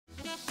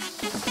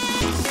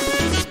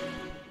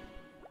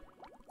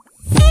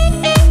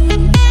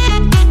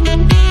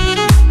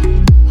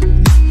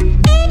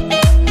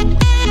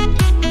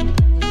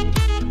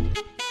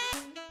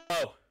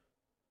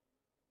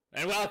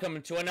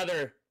welcome to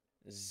another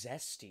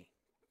zesty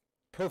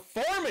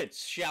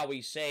performance, shall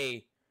we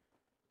say,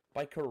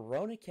 by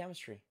Corona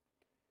Chemistry.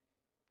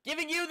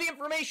 Giving you the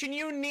information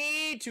you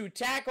need to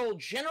tackle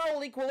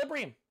general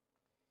equilibrium.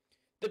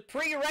 The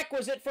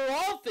prerequisite for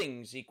all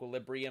things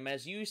equilibrium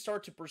as you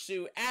start to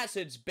pursue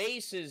acids,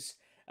 bases,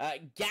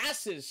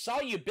 gases,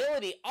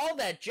 solubility, all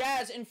that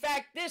jazz. In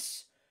fact,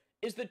 this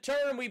is the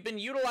term we've been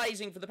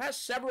utilizing for the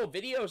past several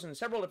videos and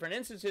several different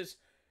instances,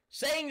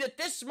 saying that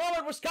this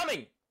moment was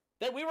coming,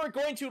 that we were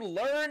going to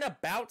learn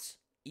about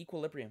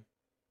equilibrium.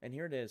 And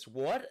here it is.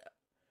 What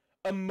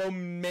a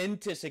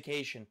momentous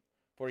occasion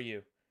for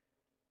you.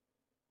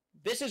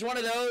 This is one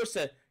of those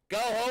to go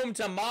home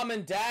to mom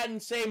and dad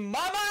and say,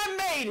 Mama, I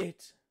made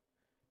it!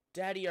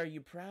 Daddy, are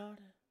you proud?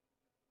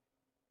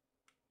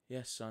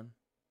 Yes, son.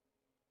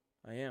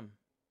 I am.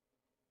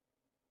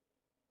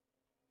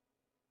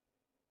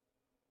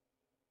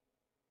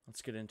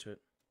 Let's get into it.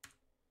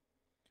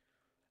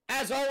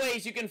 As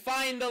always, you can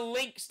find the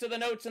links to the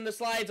notes and the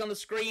slides on the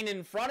screen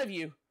in front of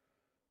you,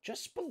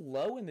 just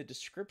below in the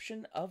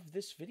description of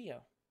this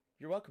video.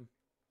 You're welcome.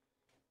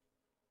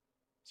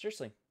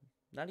 Seriously,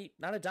 not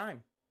a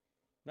dime.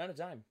 Not a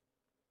dime.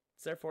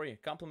 It's there for you.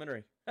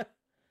 Complimentary.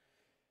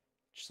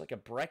 Just like a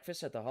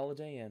breakfast at the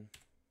Holiday Inn.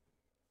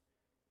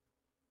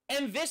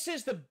 And this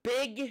is the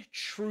big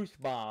truth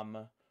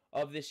bomb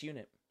of this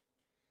unit.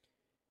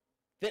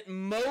 That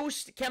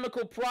most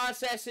chemical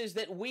processes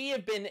that we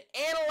have been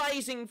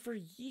analyzing for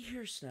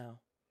years now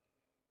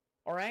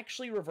are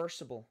actually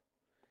reversible.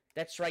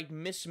 That's right,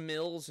 Miss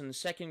Mills in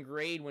second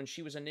grade when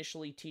she was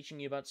initially teaching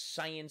you about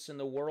science and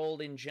the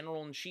world in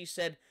general, and she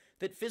said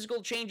that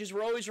physical changes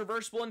were always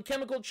reversible and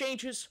chemical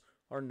changes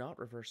are not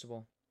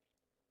reversible.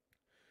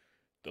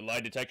 The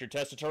lie detector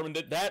test determined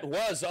that that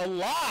was a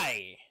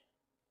lie.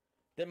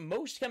 That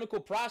most chemical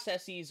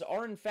processes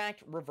are in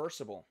fact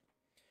reversible.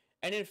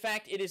 And in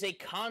fact, it is a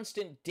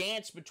constant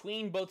dance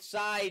between both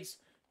sides,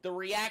 the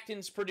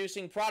reactants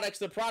producing products,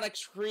 the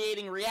products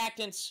creating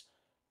reactants,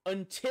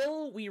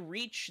 until we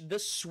reach the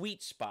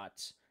sweet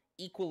spot,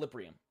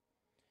 equilibrium.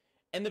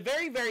 And the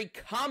very, very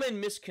common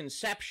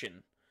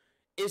misconception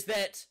is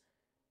that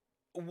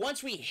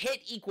once we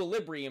hit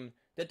equilibrium,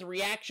 that the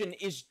reaction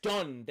is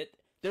done, that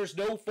there's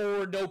no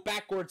forward, no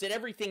backwards, that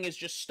everything is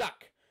just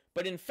stuck.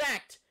 But in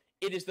fact,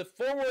 it is the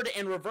forward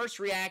and reverse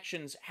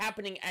reactions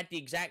happening at the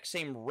exact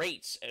same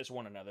rates as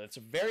one another. It's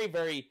a very,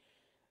 very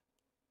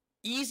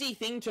easy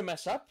thing to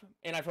mess up,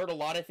 and I've heard a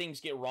lot of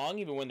things get wrong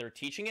even when they're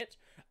teaching it.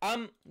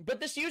 But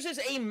this uses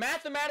a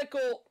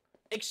mathematical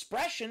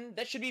expression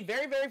that should be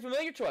very, very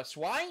familiar to us.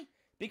 Why?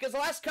 Because the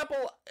last couple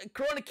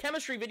Corona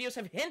Chemistry videos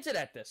have hinted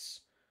at this.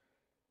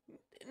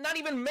 Not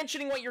even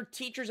mentioning what your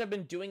teachers have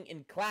been doing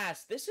in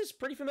class. This is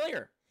pretty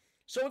familiar.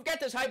 So we've got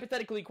this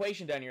hypothetical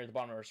equation down here at the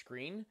bottom of our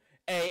screen.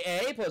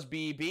 AA plus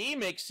BB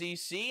makes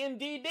CC and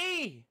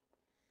DD.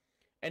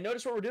 And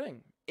notice what we're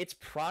doing. It's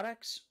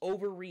products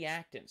over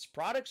reactants.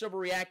 Products over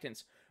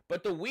reactants.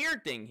 But the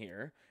weird thing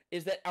here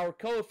is that our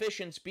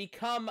coefficients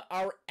become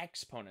our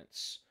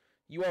exponents.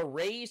 You are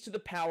raised to the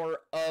power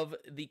of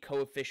the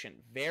coefficient.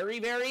 Very,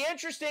 very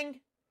interesting.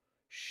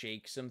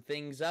 Shake some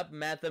things up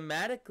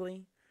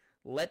mathematically.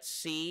 Let's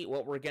see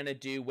what we're going to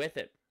do with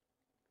it.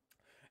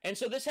 And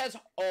so this has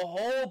a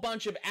whole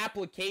bunch of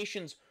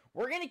applications.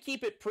 We're going to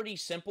keep it pretty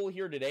simple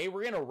here today.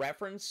 We're going to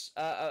reference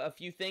a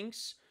few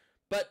things.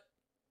 But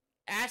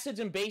acids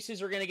and bases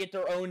are going to get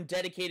their own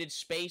dedicated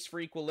space for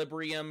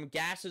equilibrium.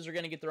 Gases are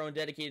going to get their own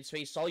dedicated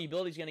space.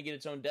 Solubility is going to get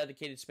its own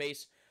dedicated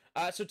space.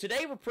 So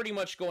today we're pretty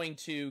much going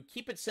to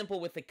keep it simple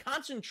with the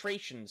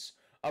concentrations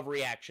of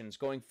reactions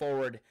going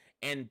forward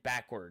and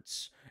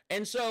backwards.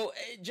 And so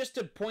just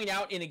to point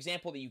out an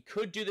example that you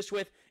could do this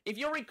with, if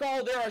you'll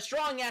recall, there are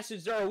strong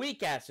acids, there are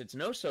weak acids.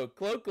 No, so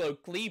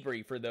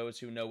clocloclebri for those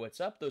who know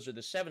what's up. Those are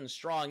the 7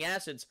 strong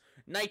acids: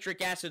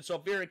 nitric acid,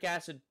 sulfuric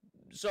acid,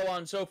 so on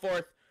and so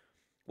forth.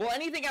 Well,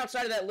 anything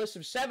outside of that list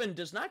of 7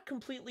 does not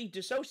completely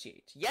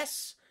dissociate.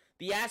 Yes,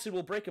 the acid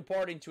will break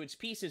apart into its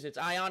pieces, its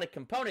ionic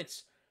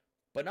components,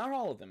 but not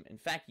all of them. In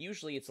fact,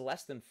 usually it's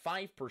less than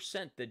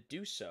 5% that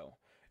do so.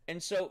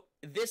 And so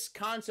this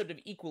concept of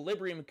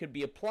equilibrium could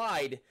be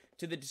applied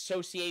to the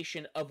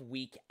dissociation of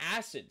weak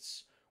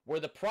acids,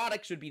 where the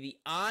products would be the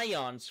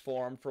ions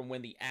formed from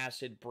when the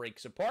acid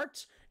breaks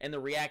apart, and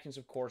the reactants,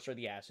 of course, are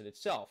the acid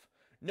itself.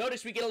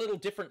 Notice we get a little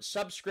different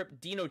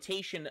subscript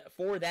denotation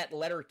for that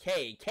letter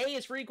K. K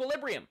is for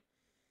equilibrium.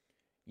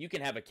 You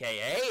can have a Ka,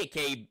 a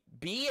Kb,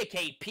 a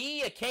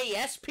Kp, a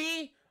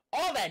Ksp,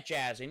 all that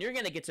jazz, and you're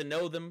going to get to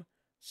know them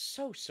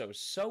so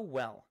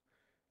well,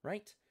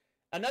 right?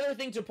 Another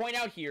thing to point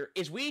out here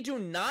is we do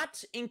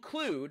not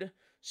include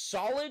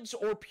solids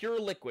or pure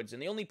liquids, and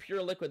the only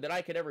pure liquid that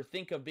I could ever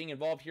think of being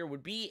involved here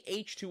would be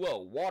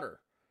H2O,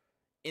 water,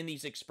 in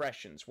these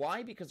expressions.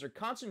 Why? Because their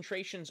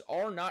concentrations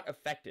are not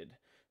affected.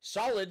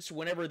 Solids,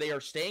 whenever they are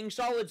staying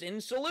solids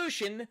in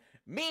solution,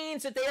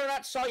 means that they are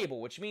not soluble,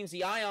 which means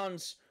the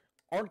ions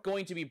aren't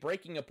going to be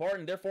breaking apart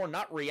and therefore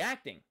not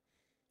reacting.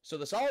 So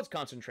the solids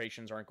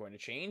concentrations aren't going to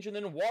change, and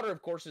then water,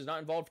 of course, is not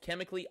involved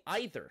chemically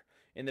either.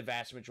 in the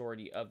vast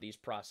majority of these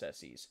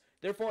processes.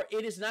 Therefore,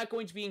 it is not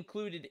going to be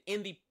included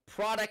in the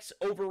products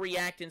over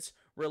reactants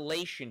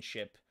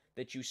relationship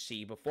that you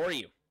see before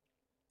you.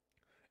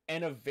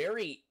 And a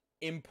very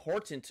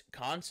important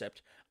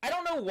concept. I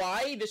don't know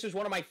why this is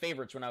one of my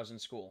favorites when I was in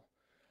school.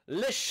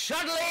 Le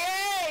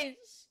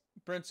Chatelier's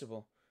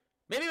principle.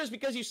 Maybe it was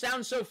because you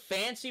sound so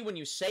fancy when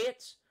you say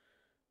it,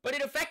 but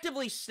it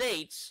effectively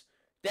states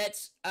that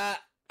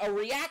a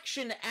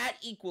reaction at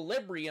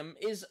equilibrium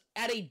is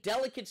at a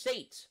delicate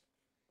state.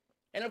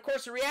 And of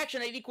course, a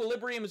reaction at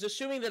equilibrium is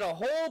assuming that a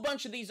whole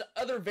bunch of these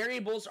other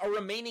variables are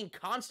remaining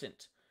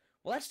constant.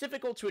 Well, that's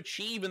difficult to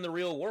achieve in the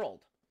real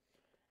world.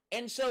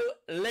 And so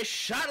Le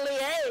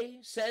Chatelier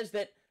says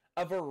that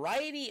a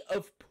variety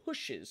of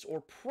pushes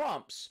or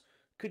prompts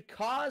could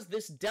cause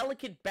this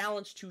delicate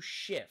balance to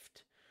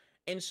shift.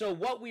 And so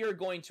what we are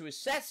going to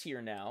assess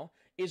here now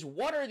is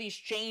what are these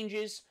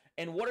changes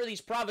and what are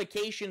these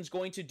provocations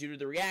going to do to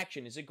the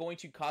reaction? Is it going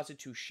to cause it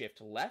to shift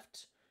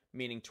left,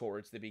 meaning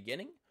towards the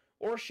beginning,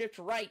 or shift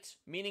right,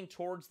 meaning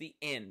towards the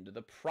end,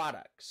 the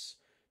products?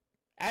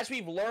 As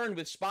we've learned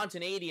with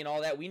spontaneity and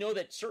all that, we know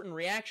that certain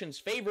reactions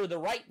favor the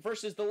right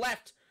versus the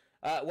left,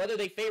 whether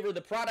they favor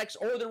the products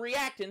or the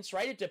reactants,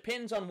 right? It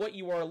depends on what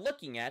you are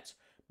looking at.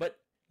 But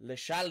Le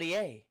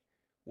Chatelier,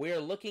 we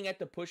are looking at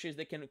the pushes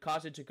that can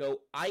cause it to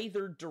go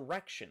either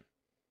direction.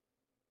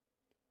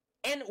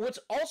 And what's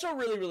also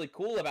really, really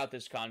cool about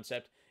this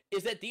concept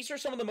is that these are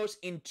some of the most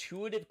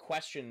intuitive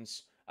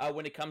questions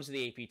when it comes to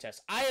the AP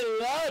test. I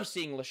love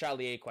seeing Le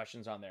Chatelier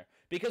questions on there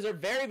because they're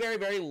very, very,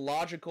 very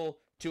logical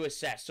to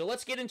assess. So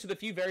let's get into the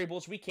few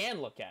variables we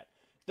can look at.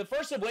 The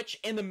first of which,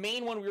 and the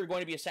main one we're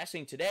going to be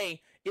assessing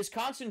today, is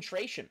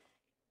concentration.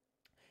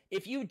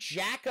 If you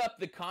jack up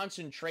the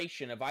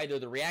concentration of either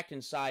the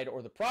reactant side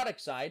or the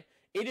product side,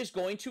 it is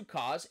going to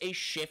cause a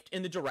shift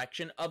in the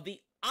direction of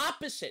the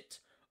opposite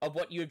of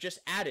what you have just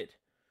added.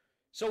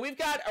 So we've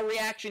got a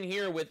reaction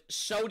here with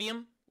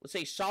sodium, let's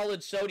say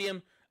solid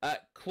sodium,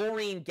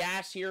 chlorine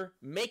gas here,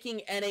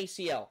 making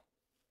NaCl.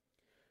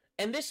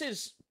 And this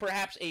is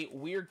perhaps a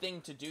weird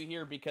thing to do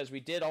here because we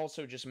did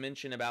also just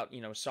mention about,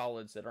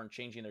 solids that aren't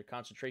changing their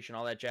concentration,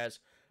 all that jazz.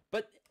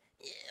 But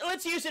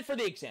let's use it for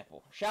the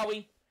example, shall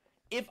we?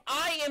 If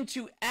I am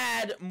to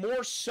add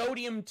more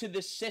sodium to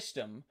the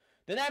system,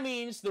 then that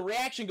means the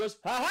reaction goes,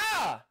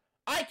 ha-ha!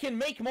 I can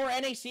make more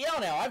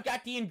NaCl now. I've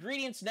got the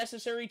ingredients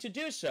necessary to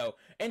do so.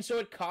 And so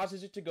it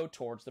causes it to go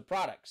towards the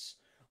products.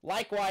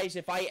 Likewise,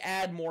 if I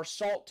add more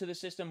salt to the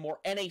system, more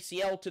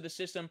NaCl to the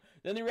system,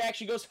 then the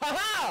reaction goes,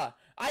 ha-ha!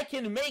 I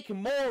can make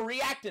more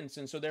reactants,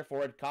 and so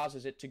therefore it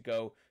causes it to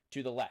go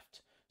to the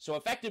left. So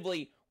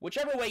effectively,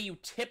 whichever way you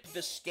tip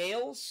the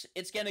scales,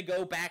 it's going to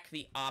go back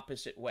the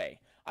opposite way.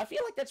 I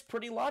feel like that's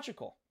pretty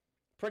logical.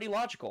 Pretty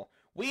logical.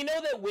 We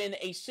know that when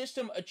a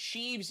system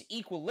achieves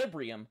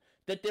equilibrium,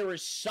 that there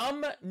is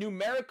some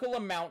numerical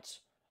amount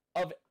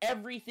of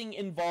everything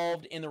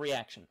involved in the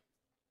reaction.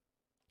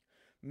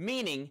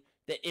 Meaning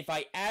that if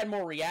I add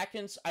more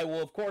reactants, I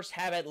will of course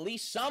have at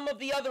least some of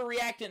the other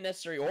reactant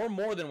necessary, or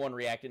more than one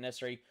reactant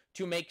necessary,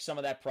 to make some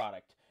of that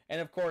product. And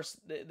of course,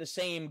 the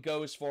same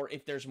goes for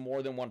if there's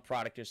more than one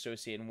product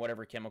associated in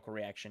whatever chemical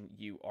reaction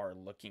you are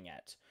looking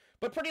at.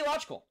 But pretty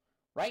logical,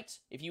 right?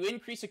 If you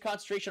increase the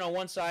concentration on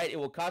one side, it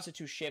will cause it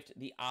to shift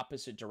the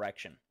opposite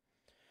direction.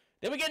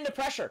 Then we get into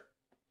pressure.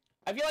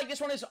 I feel like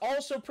this one is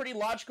also pretty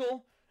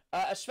logical,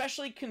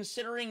 especially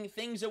considering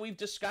things that we've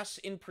discussed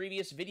in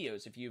previous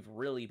videos, if you've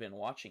really been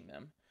watching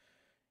them.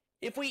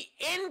 If we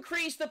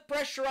increase the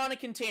pressure on a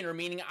container,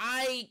 meaning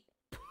I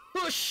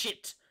push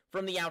it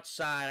from the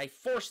outside, I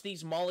force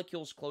these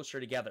molecules closer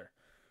together,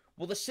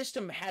 well, the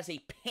system has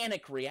a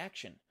panic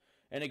reaction.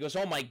 And it goes,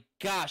 oh my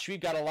gosh, we've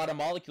got a lot of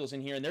molecules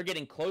in here, and they're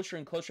getting closer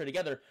and closer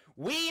together.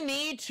 We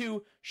need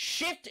to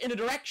shift in a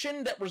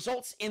direction that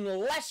results in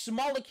less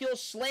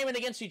molecules slamming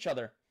against each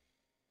other.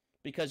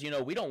 Because,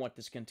 we don't want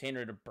this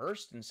container to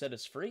burst and set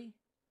us free.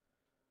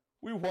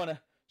 We want to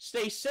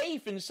stay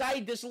safe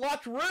inside this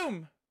locked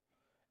room.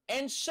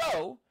 And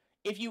so,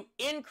 if you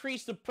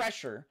increase the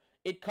pressure,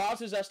 it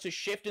causes us to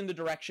shift in the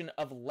direction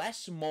of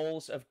less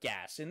moles of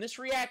gas. In this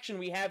reaction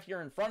we have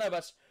here in front of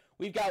us,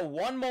 we've got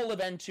 1 mole of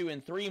N2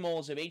 and 3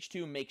 moles of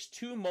H2 makes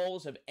 2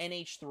 moles of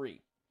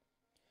NH3.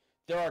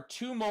 There are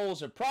 2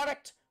 moles of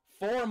product,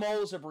 4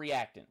 moles of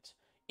reactant.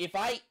 If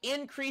I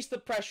increase the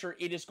pressure,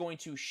 it is going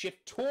to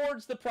shift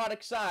towards the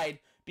product side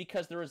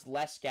because there is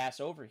less gas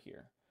over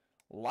here.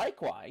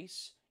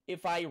 Likewise,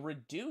 if I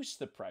reduce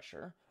the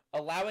pressure,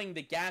 allowing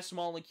the gas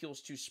molecules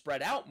to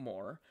spread out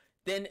more,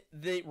 then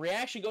the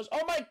reaction goes,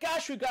 oh my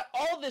gosh, we've got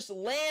all this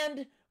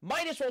land,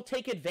 might as well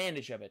take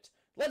advantage of it.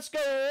 Let's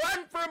go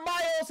run for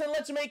miles and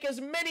let's make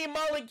as many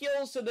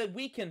molecules so that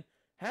we can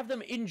have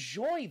them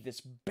enjoy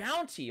this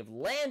bounty of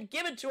land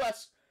given to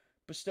us,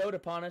 bestowed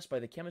upon us by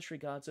the chemistry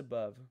gods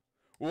above.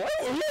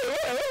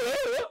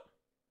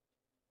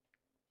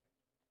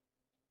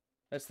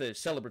 That's the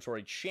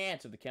celebratory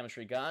chant of the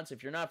chemistry gods,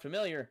 if you're not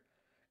familiar.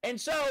 And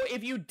so,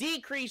 if you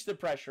decrease the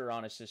pressure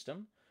on a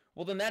system,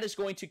 well, then that is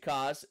going to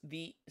cause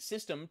the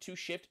system to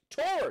shift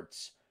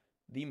towards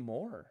the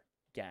more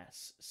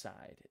gas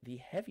side, the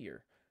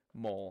heavier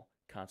mole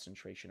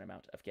concentration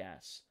amount of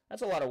gas.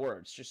 That's a lot of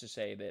words just to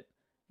say that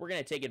we're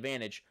going to take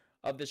advantage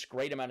of this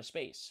great amount of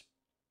space.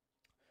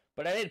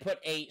 But I did put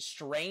a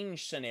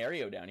strange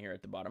scenario down here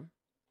at the bottom.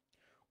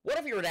 What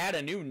if you were to add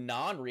a new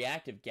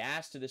non-reactive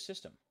gas to the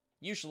system?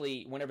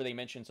 Usually, whenever they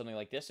mention something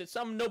like this, it's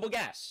some noble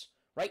gas,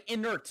 right?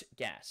 Inert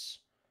gas.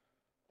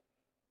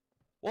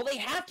 Well, they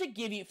have to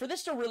give you, for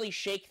this to really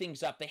shake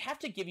things up, they have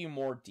to give you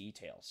more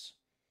details.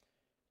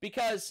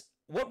 Because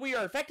what we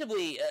are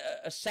effectively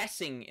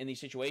assessing in the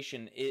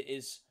situation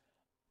is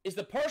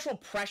the partial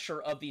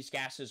pressure of these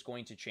gases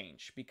going to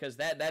change? Because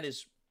that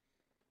is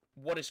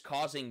what is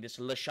causing this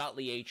Le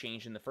Chatelier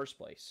change in the first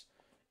place,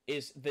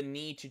 is the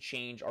need to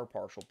change our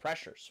partial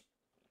pressures.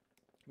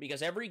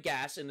 Because every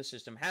gas in the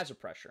system has a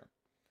pressure.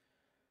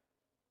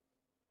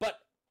 But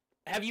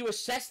have you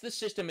assessed the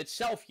system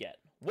itself yet?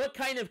 What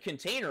kind of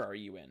container are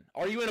you in?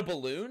 Are you in a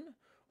balloon?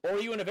 Or are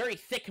you in a very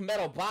thick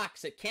metal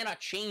box that cannot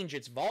change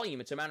its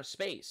volume, its amount of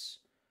space?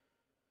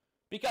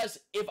 Because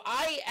if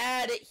I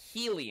add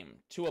helium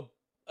to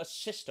a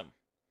system,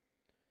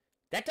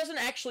 that doesn't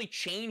actually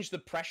change the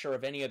pressure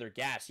of any other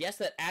gas. Yes,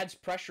 that adds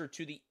pressure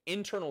to the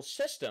internal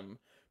system,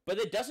 but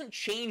it doesn't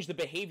change the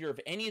behavior of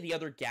any of the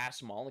other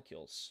gas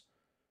molecules.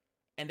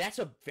 And that's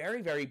a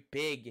very, very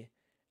big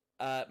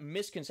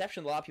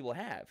misconception that a lot of people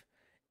have,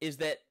 is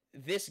that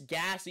this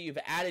gas that you've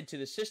added to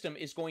the system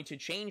is going to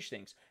change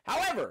things.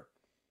 However,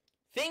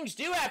 things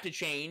do have to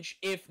change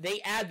if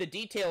they add the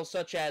details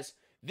such as,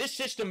 this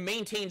system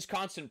maintains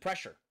constant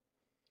pressure.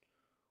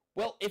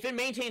 Well, if it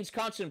maintains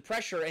constant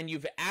pressure and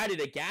you've added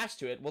a gas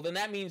to it, well, then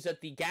that means that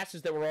the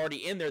gases that were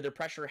already in there, their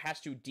pressure has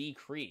to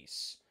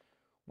decrease,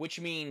 which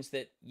means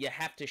that you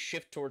have to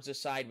shift towards the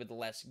side with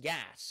less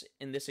gas.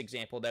 In this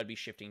example, that would be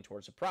shifting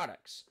towards the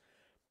products.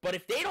 But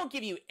if they don't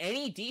give you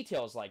any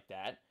details like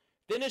that,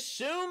 then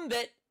assume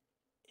that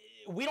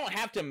we don't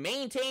have to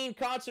maintain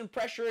constant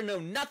pressure and know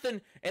nothing,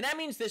 and that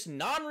means this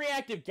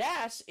non-reactive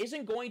gas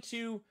isn't going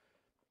to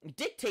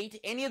dictate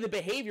any of the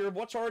behavior of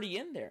what's already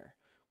in there,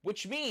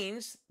 which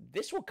means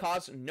this will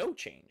cause no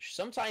change.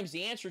 Sometimes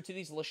the answer to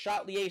these Le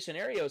Chatelier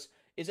scenarios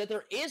is that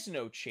there is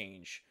no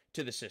change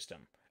to the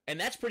system, and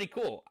that's pretty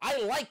cool.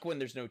 I like when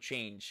there's no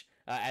change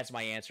as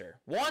my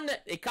answer. One,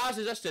 it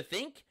causes us to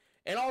think,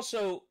 and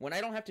also, when I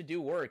don't have to do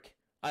work,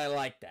 I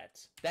like that.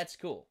 That's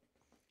cool.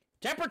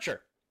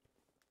 Temperature.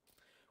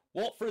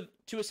 Well,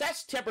 to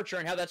assess temperature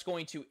and how that's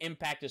going to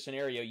impact a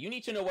scenario, you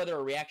need to know whether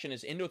a reaction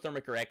is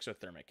endothermic or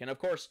exothermic. And of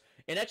course,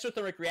 an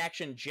exothermic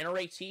reaction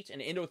generates heat,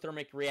 an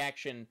endothermic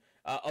reaction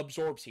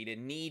absorbs heat. It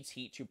needs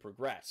heat to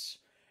progress.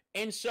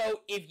 And so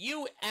if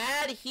you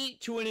add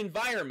heat to an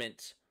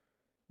environment,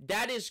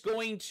 that is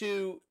going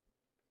to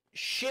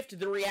shift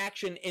the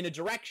reaction in a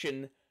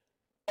direction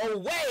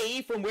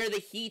away from where the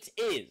heat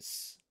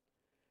is.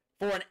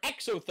 For an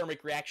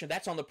exothermic reaction,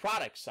 that's on the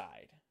product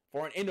side.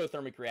 For an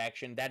endothermic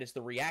reaction, that is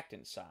the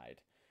reactant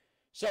side.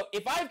 So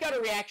if I've got a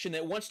reaction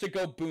that wants to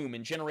go boom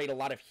and generate a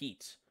lot of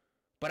heat,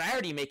 but I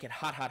already make it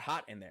hot, hot,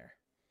 hot in there,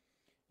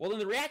 well, then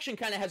the reaction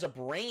kind of has a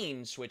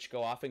brain switch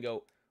go off and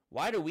go,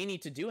 why do we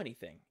need to do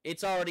anything?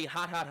 It's already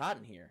hot, hot, hot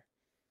in here.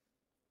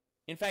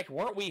 In fact,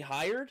 weren't we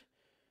hired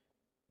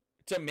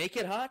to make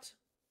it hot?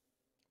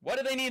 What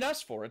do they need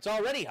us for? It's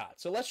already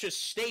hot. So let's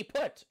just stay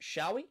put,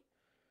 shall we?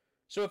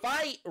 So if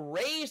I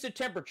raise the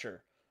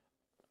temperature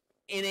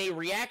in a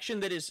reaction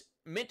that is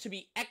meant to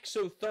be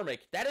exothermic,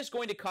 that is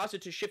going to cause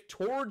it to shift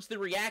towards the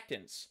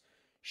reactants,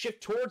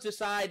 shift towards the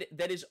side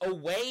that is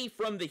away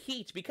from the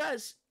heat,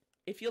 because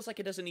it feels like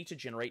it doesn't need to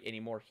generate any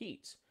more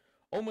heat.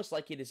 Almost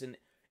like it is an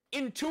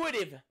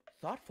intuitive,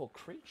 thoughtful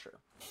creature.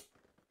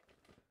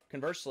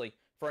 Conversely,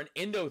 for an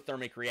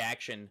endothermic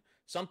reaction,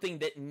 something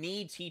that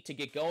needs heat to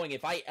get going,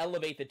 if I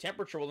elevate the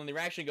temperature, well, then the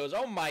reaction goes,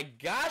 oh my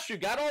gosh, you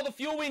got all the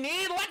fuel we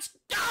need, let's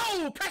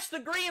go! Press the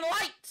green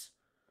light!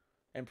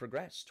 And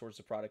progress towards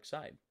the product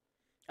side.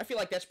 I feel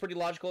like that's pretty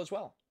logical as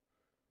well.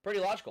 Pretty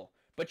logical.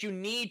 But you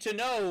need to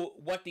know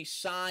what the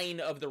sign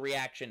of the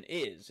reaction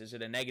is. Is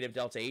it a negative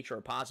delta H or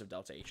a positive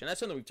delta H? And that's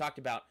something we've talked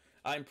about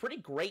in pretty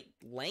great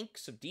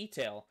lengths of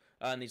detail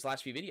in these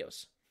last few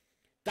videos.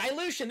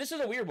 Dilution, this is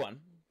a weird one.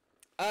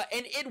 And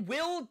it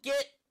will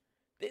get...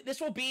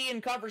 This will be in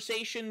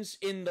conversations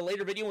in the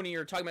later video when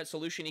you're talking about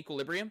solution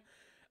equilibrium.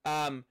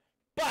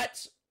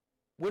 But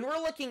when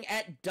we're looking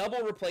at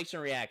double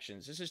replacement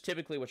reactions, this is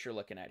typically what you're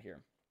looking at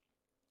here.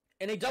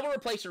 In a double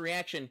replacement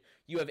reaction,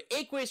 you have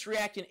aqueous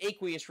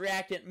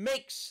reactant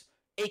makes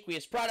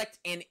aqueous product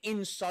and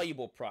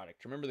insoluble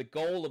product. Remember, the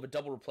goal of a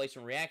double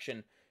replacement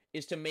reaction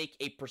is to make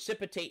a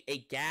precipitate, a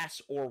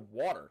gas, or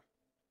water.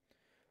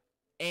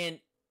 And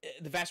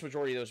the vast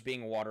majority of those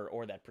being water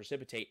or that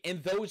precipitate.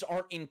 And those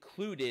aren't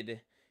included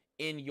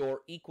in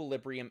your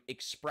equilibrium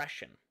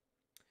expression.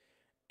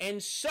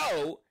 And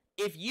so,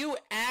 if you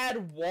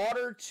add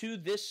water to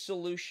this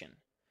solution,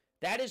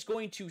 that is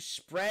going to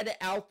spread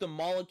out the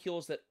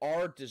molecules that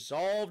are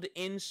dissolved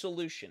in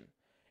solution.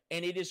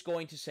 And it is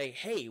going to say,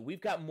 hey, we've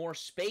got more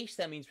space.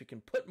 That means we can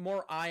put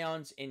more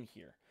ions in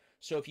here.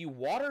 So if you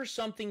water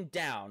something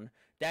down,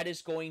 that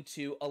is going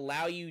to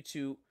allow you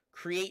to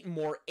create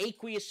more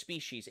aqueous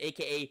species,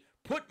 aka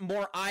put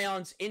more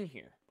ions in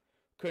here.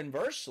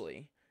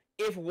 Conversely,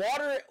 if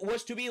water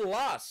was to be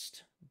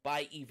lost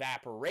by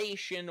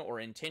evaporation or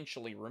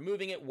intentionally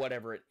removing it,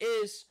 whatever it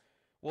is,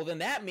 well, then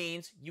that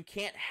means you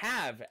can't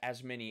have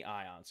as many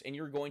ions, and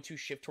you're going to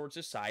shift towards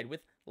the side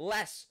with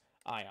less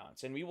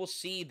ions. And we will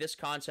see this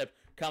concept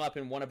come up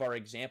in one of our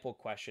example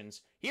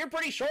questions here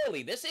pretty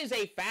shortly. This is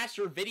a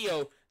faster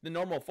video than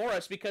normal for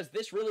us because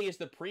this really is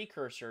the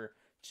precursor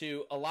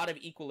to a lot of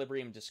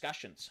equilibrium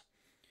discussions.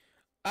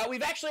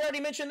 We've actually already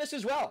mentioned this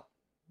as well.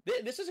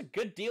 This is a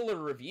good deal to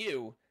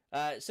review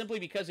simply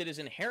because it is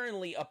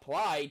inherently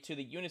applied to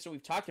the units that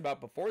we've talked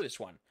about before this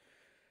one.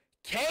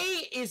 K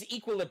is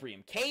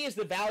equilibrium. K is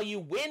the value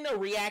when a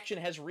reaction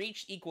has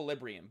reached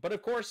equilibrium. But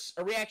of course,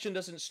 a reaction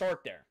doesn't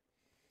start there.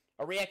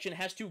 A reaction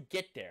has to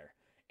get there.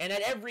 And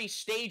at every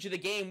stage of the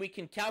game, we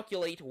can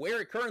calculate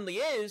where it currently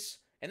is,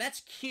 and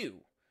that's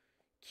Q.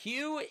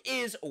 Q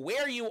is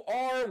where you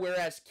are,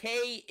 whereas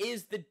K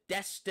is the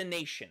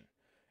destination.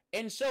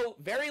 And so,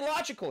 very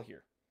logical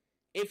here.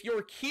 If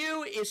your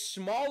Q is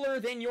smaller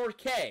than your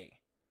K,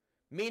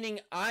 meaning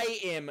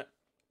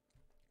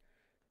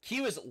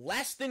Q is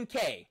less than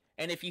K,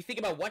 and if you think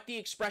about what the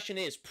expression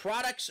is,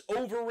 products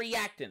over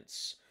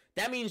reactants,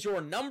 that means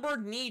your number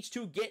needs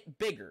to get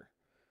bigger,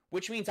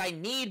 which means I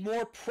need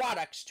more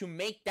products to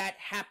make that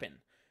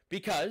happen,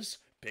 because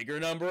bigger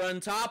number on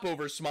top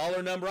over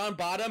smaller number on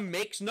bottom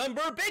makes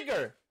number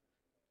bigger.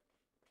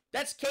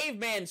 That's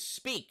caveman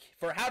speak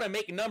for how to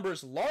make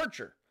numbers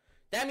larger.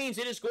 That means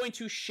it is going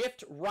to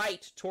shift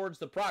right towards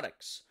the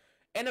products.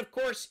 And of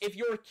course, if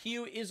your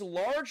Q is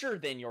larger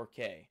than your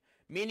K,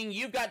 meaning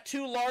you've got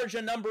too large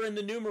a number in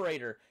the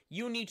numerator,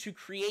 you need to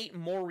create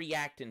more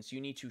reactants.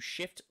 You need to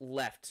shift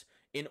left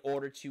in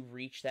order to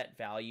reach that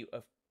value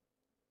of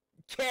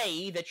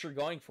K that you're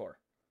going for.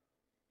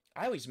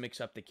 I always mix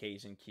up the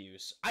K's and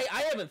Q's.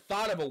 I haven't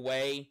thought of a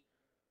way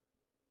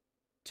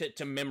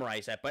to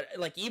memorize that, but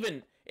like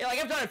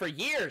I've done it for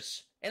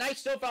years, and I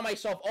still found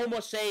myself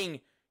almost saying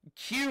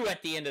Q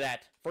at the end of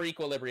that for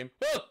equilibrium.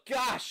 Oh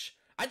gosh!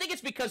 I think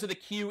it's because of the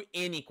Q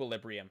in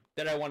equilibrium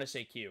that I want to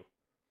say Q.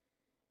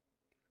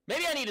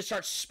 Maybe I need to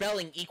start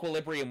spelling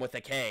equilibrium with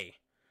a K.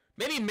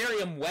 Maybe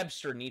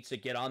Merriam-Webster needs to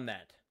get on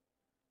that.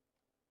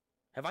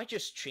 Have I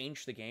just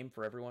changed the game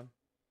for everyone?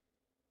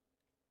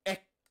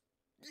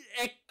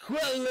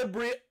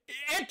 Equilibrium.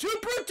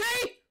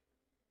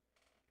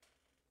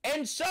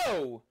 And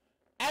so,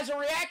 as a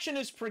reaction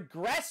is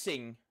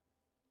progressing,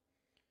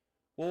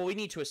 well, we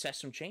need to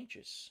assess some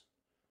changes.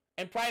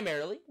 And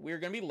primarily, we're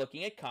going to be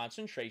looking at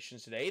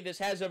concentrations today. This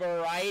has a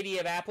variety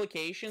of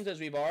applications, as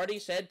we've already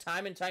said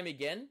time and time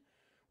again.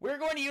 We're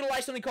going to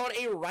utilize something called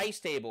a rice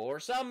table, or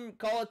some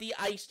call it the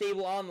ice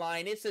table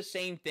online. It's the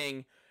same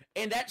thing.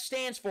 And that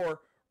stands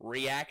for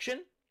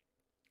reaction,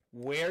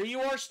 where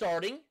you are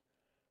starting,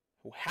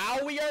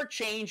 how we are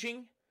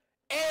changing,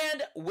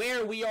 and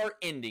where we are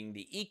ending,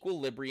 the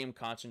equilibrium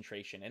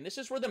concentration. And this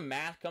is where the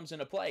math comes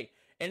into play.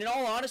 And in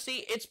all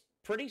honesty, it's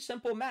pretty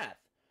simple math.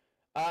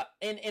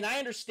 And I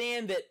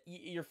understand that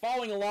you're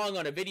following along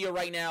on a video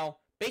right now.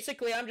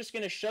 Basically, I'm just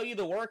going to show you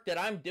the work that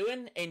I'm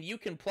doing, and you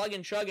can plug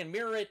and chug and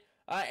mirror it,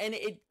 and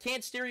it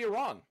can't steer you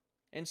wrong.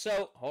 And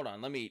so, hold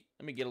on, let me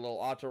get a little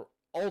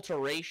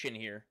alteration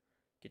here.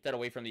 Get that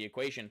away from the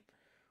equation.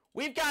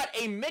 We've got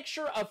a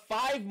mixture of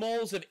 5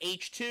 moles of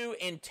H2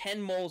 and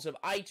 10 moles of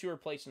I2 are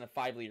placed in a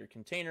 5-liter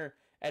container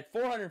at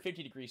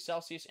 450 degrees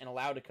Celsius and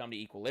allowed to come to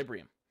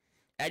equilibrium.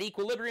 At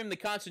equilibrium, the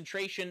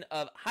concentration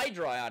of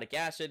hydroiodic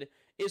acid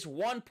is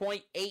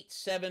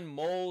 1.87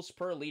 moles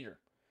per liter.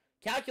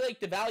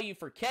 Calculate the value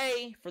for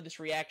K for this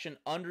reaction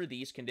under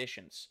these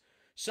conditions.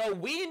 So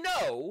we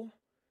know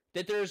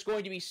that there's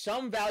going to be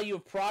some value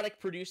of product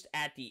produced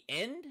at the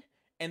end,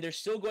 and there's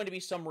still going to be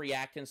some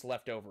reactants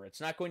left over.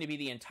 It's not going to be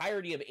the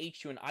entirety of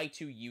H2 and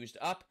I2 used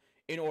up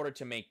in order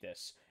to make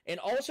this. And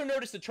also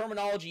notice the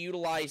terminology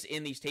utilized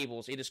in these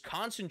tables. It is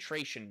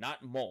concentration,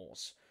 not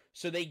moles.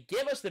 So they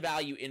give us the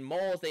value in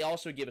moles. They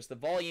also give us the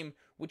volume,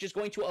 which is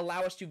going to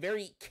allow us to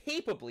very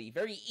capably,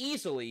 very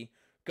easily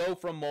go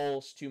from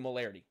moles to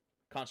molarity,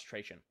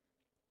 concentration.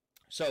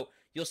 So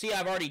you'll see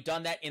I've already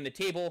done that in the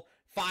table.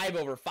 5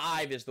 over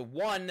 5 is the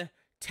 1.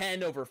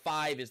 10 over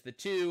 5 is the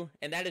 2,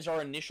 and that is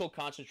our initial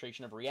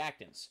concentration of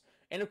reactants.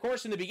 And of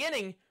course, in the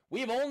beginning, we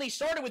have only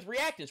started with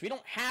reactants. We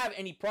don't have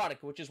any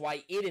product, which is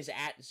why it is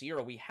at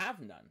 0. We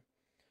have none.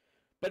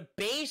 But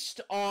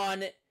based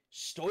on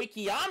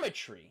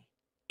stoichiometry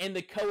and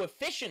the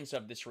coefficients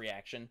of this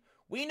reaction,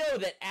 we know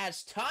that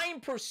as time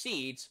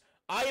proceeds,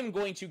 I am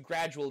going to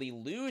gradually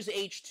lose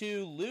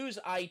H2, lose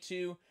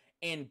I2,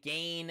 and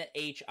gain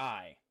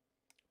HI.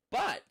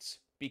 But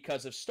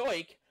because of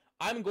stoich,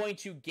 I'm going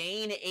to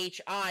gain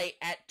HI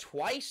at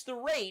twice the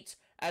rate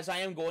as I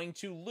am going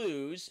to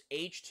lose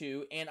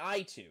H2 and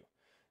I2.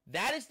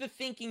 That is the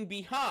thinking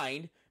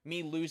behind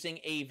me losing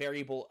a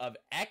variable of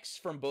X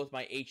from both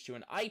my H2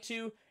 and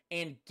I2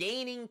 and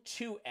gaining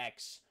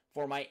 2X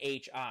for my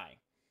HI.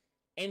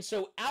 And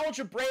so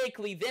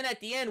algebraically, then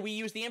at the end, we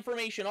use the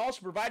information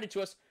also provided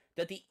to us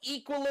that the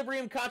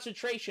equilibrium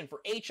concentration for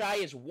HI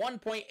is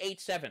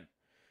 1.87.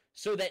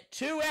 So that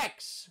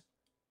 2x,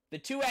 the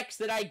 2x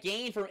that I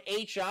gained from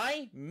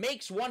HI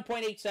makes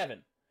 1.87,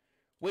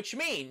 which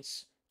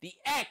means the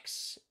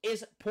x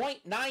is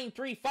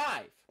 0.935,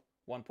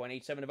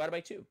 1.87 divided by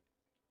 2.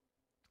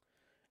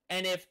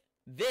 And if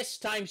this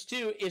times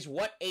 2 is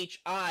what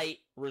HI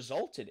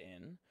resulted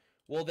in,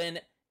 well then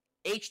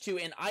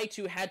H2 and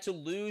I2 had to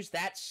lose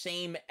that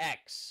same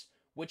x,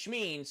 which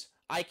means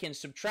I can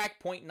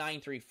subtract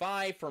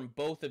 0.935 from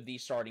both of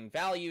these starting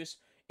values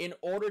in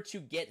order to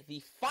get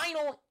the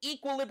final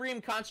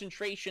equilibrium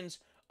concentrations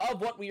of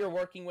what we are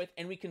working with,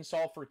 and we can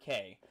solve for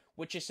K,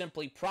 which is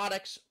simply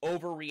products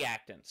over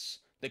reactants,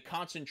 the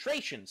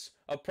concentrations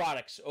of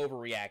products over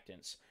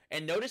reactants.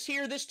 And notice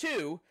here, this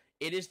 2,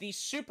 it is the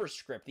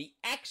superscript, the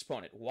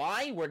exponent.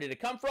 Why? Where did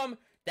it come from?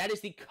 That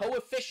is the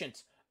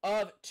coefficient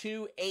of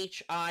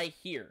 2HI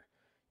here.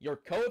 Your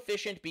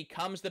coefficient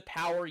becomes the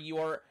power you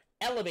are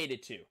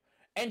elevated to.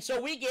 And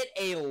so we get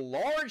a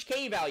large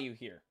K value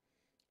here.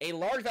 A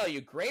large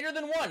value greater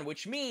than 1,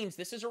 which means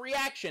this is a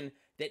reaction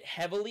that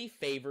heavily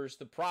favors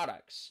the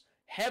products.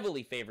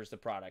 Heavily favors the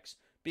products.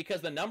 Because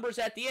the numbers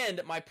at the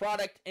end, my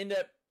product ended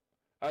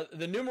up,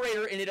 the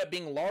numerator ended up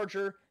being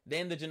larger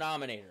than the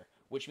denominator,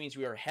 which means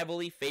we are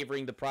heavily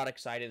favoring the product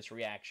side of this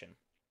reaction.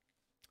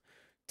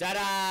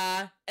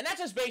 Ta-da! And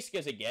that's as basic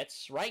as it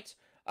gets, right?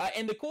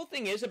 And the cool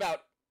thing is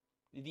about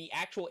the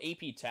actual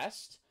AP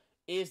test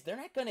is they're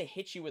not going to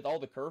hit you with all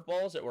the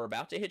curveballs that we're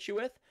about to hit you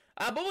with,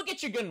 but we'll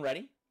get you good and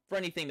ready for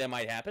anything that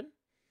might happen.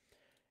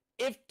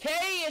 If K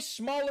is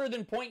smaller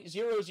than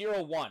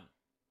 0.001,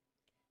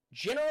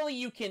 generally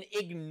you can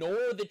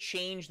ignore the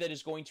change that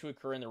is going to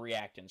occur in the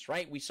reactants,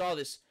 right? We saw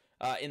this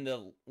in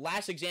the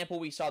last example.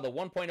 We saw the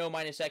 1.0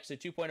 minus x, the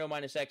 2.0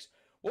 minus x.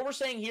 What we're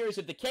saying here is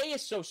if the K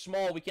is so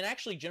small, we can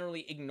actually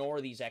generally ignore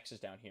these x's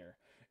down here.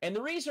 And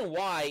the reason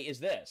why is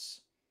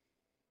this.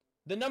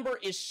 The number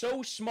is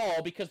so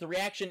small because the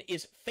reaction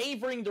is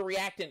favoring the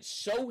reactant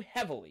so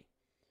heavily.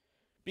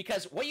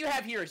 Because what you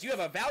have here is you have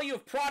a value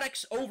of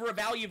products over a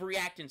value of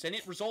reactants, and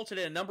it resulted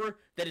in a number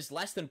that is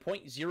less than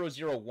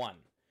 0.001.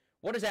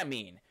 What does that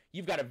mean?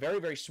 You've got a very,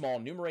 very small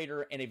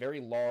numerator and a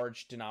very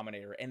large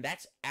denominator, and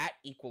that's at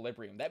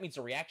equilibrium. That means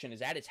the reaction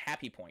is at its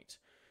happy point.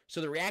 So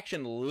the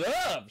reaction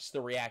loves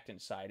the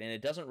reactant side, and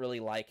it doesn't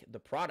really like the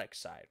product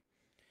side.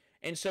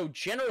 And so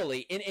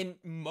generally, in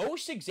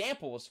most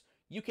examples,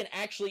 you can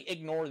actually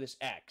ignore this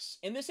x.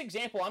 In this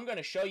example, I'm going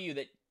to show you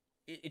that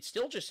it's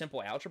still just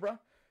simple algebra,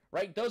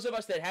 right? Those of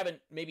us that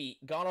haven't maybe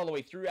gone all the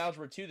way through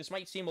Algebra 2, this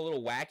might seem a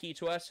little wacky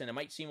to us, and it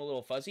might seem a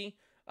little fuzzy,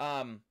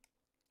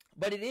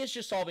 but it is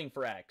just solving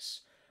for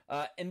x.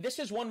 And this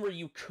is one where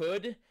you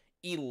could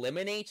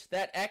eliminate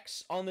that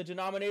x on the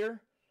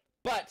denominator,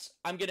 but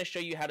I'm going to show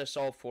you how to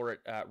solve for it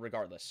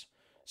regardless.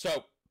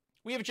 So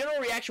we have a general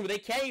reaction with a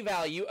K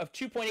value of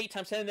 2.8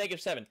 times 10 to the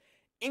negative 7.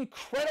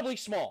 Incredibly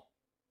small.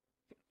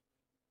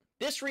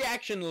 This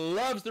reaction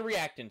loves the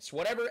reactants.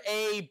 Whatever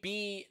A,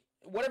 B,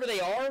 whatever they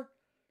are,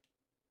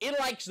 it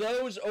likes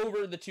those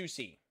over the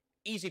 2C.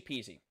 Easy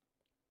peasy.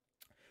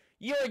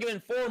 You are given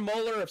 4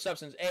 molar of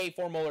substance A,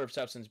 4 molar of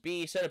substance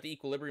B. Set up the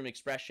equilibrium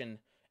expression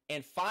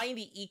and find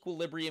the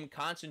equilibrium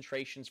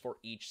concentrations for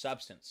each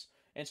substance.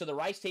 And so the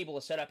Rice table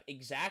is set up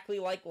exactly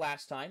like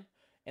last time.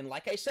 And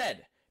like I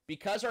said,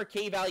 because our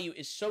K value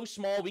is so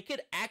small, we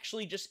could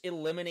actually just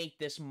eliminate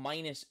this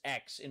minus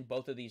X in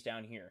both of these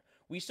down here.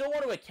 We still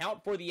want to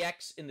account for the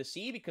X in the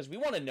C because we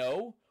want to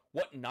know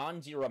what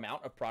non-zero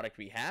amount of product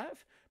we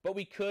have, but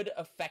we could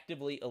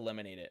effectively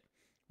eliminate it,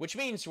 which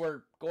means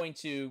we're going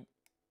to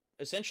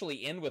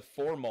essentially end with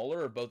 4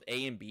 molar of both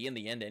A and B in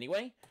the end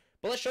anyway.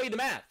 But let's show you the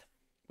math.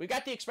 We've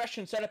got the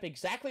expression set up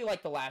exactly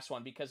like the last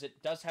one because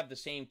it does have the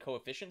same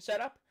coefficient set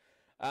up.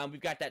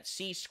 We've got that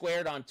C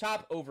squared on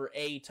top over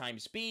A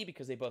times B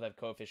because they both have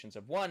coefficients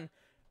of 1.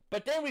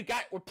 But then we're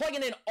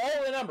plugging in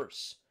all the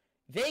numbers.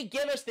 They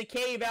give us the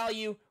K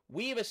value.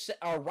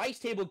 Our Rice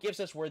table gives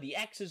us where the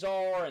X's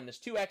are and this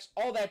 2X,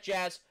 all that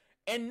jazz.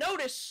 And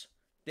notice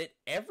that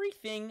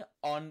everything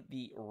on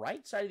the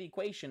right side of the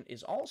equation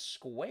is all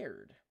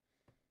squared.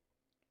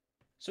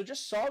 So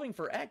just solving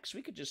for X,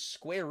 we could just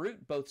square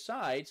root both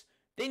sides.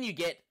 Then you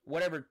get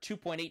whatever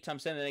 2.8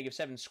 times 10 to the negative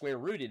 7 square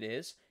rooted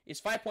is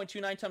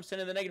 5.29 times 10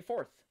 to the negative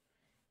 4th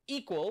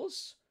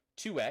equals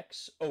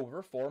 2x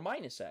over 4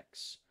 minus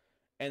x.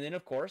 And then,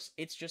 of course,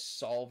 it's just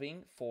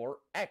solving for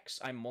x.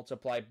 I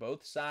multiply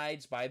both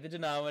sides by the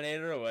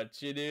denominator. What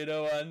you do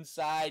to one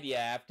side, you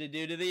have to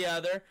do to the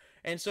other.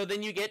 And so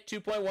then you get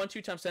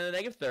 2.12 times 10 to the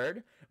negative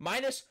 3rd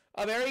minus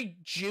a very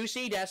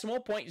juicy decimal,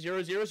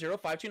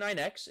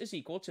 0.000529x is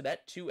equal to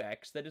that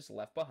 2x that is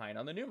left behind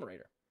on the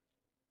numerator.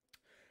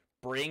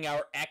 Bring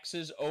our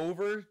x's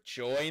over,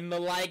 join the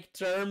like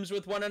terms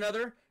with one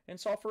another, and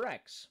solve for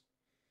x.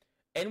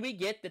 And we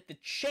get that the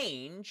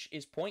change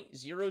is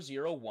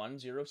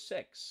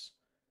 0.00106.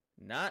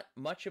 Not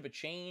much of a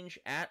change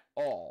at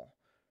all.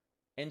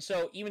 And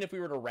so even if we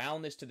were to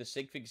round this to the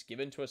sig figs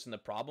given to us in the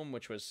problem,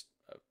 which was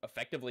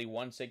effectively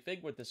 1 sig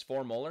fig with this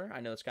 4 molar.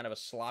 I know it's kind of a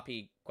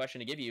sloppy question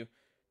to give you.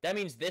 That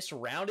means this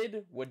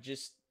rounded would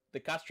just, the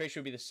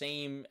concentration would be the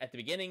same at the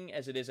beginning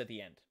as it is at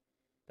the end.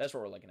 That's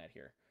what we're looking at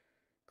here.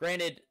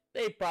 Granted,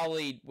 they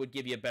probably would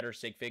give you a better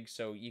sig fig,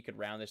 so you could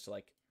round this to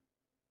like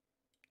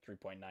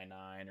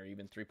 3.99 or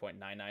even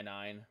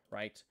 3.999,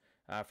 right?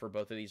 For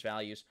both of these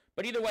values.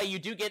 But either way, you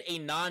do get a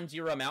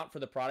non-zero amount for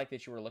the product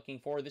that you were looking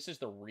for. This is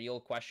the real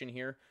question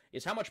here,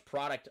 is how much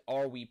product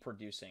are we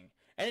producing?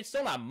 And it's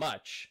still not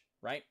much,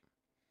 right?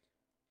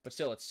 But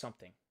still, it's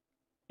something.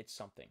 It's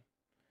something.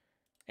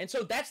 And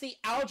so that's the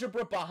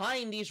algebra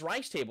behind these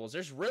rice tables.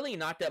 There's really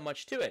not that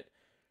much to it.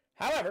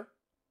 However,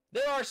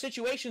 there are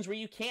situations where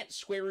you can't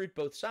square root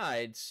both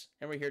sides,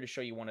 and we're here to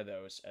show you one of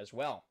those as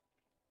well,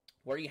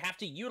 where you have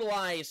to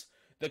utilize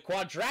the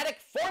quadratic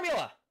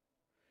formula.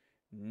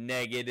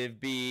 Negative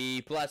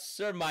b plus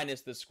or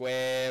minus the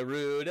square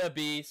root of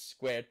b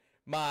squared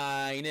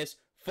minus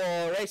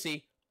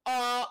 4ac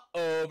all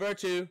over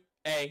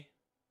 2a.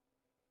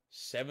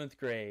 7th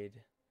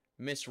grade,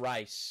 Miss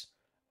Rice.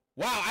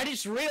 Wow, I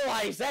just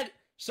realized that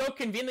so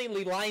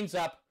conveniently lines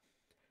up.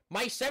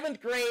 My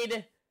 7th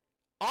grade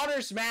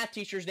honors math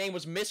teacher's name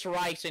was Miss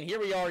Rice, and here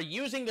we are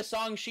using the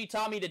song she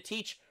taught me to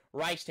teach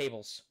rice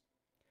tables.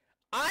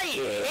 I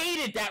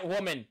hated that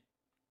woman.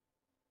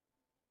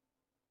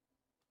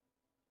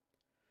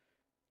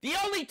 The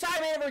only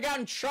time I ever got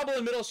in trouble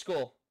in middle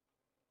school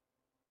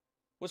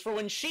was for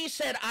when she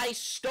said I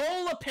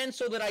stole a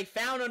pencil that I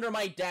found under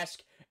my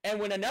desk, and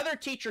when another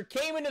teacher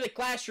came into the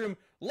classroom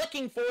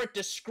looking for it,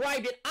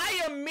 described it,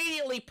 I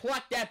immediately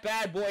plucked that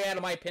bad boy out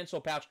of my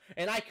pencil pouch,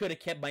 and I could have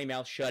kept my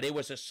mouth shut. It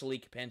was a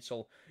sleek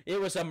pencil. It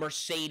was a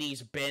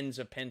Mercedes-Benz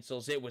of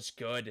pencils. It was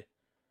good.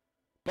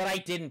 But I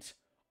didn't.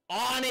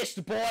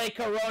 Honest boy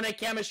Corona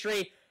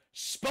Chemistry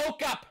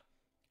spoke up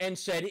and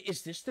said,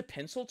 "Is this the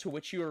pencil to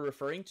which you are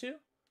referring to?"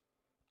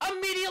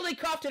 Immediately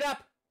coughed it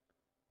up.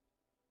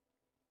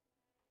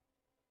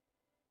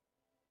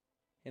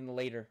 And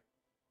later,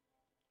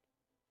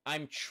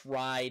 I'm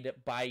tried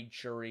by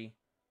jury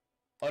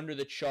under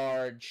the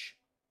charge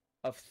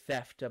of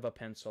theft of a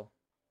pencil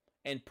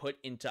and put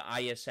into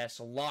ISS,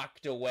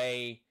 locked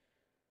away,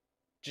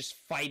 just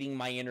fighting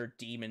my inner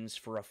demons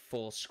for a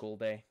full school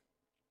day.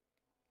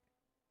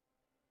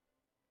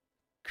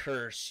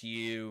 Curse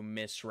you,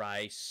 Miss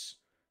Rice.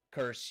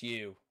 Curse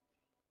you.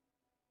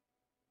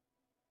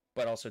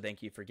 But also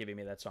thank you for giving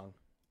me that song.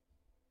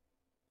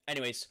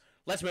 Anyways,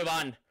 let's move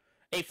on.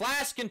 A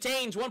flask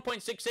contains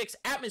 1.66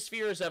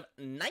 atmospheres of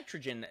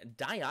nitrogen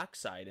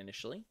dioxide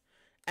initially.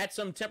 At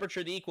some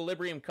temperature, the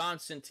equilibrium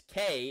constant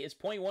K is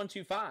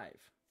 0.125.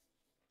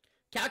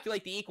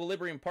 Calculate the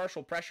equilibrium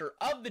partial pressure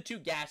of the two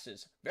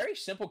gases. Very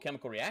simple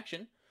chemical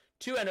reaction.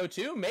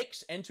 2NO2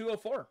 makes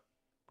N2O4.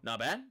 Not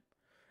bad.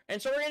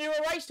 And so we're going to do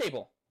a rice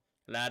table.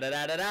 La da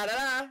da da da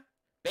da da.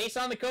 Based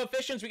on the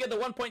coefficients, we get the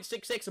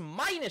 1.66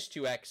 minus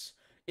 2x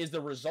is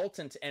the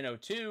resultant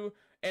NO2.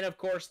 And of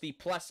course, the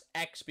plus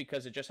x,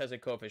 because it just has a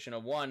coefficient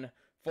of 1,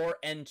 for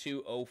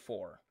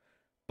N2O4.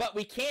 But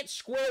we can't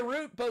square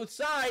root both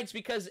sides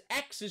because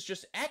x is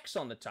just x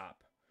on the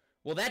top.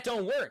 Well, that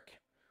don't work.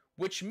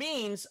 Which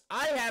means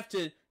I have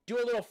to do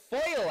a little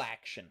FOIL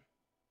action.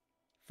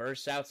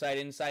 First, outside,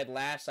 inside,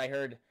 last. I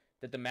heard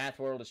that the math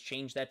world has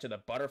changed that to the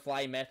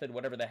butterfly method,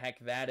 whatever the heck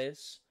that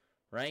is.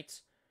 Right?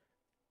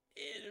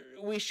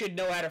 We should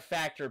know how to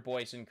factor,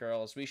 boys and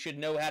girls. We should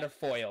know how to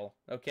FOIL,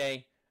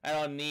 okay? I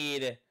don't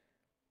need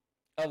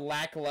a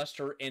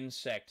lackluster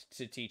insect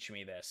to teach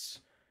me this.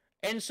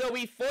 And so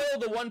we FOIL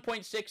the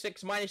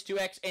 1.66 minus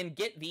 2x and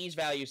get these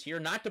values here,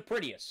 not the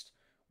prettiest.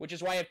 Which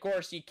is why, of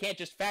course, you can't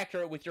just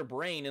factor it with your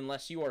brain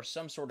unless you are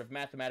some sort of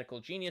mathematical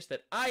genius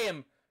that I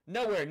am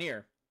nowhere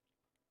near.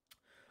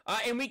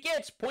 And we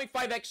get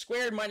 0.5x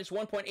squared minus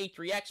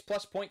 1.83x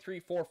plus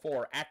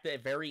 0.344 at the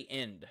very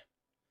end.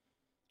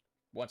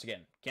 Once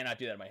again, cannot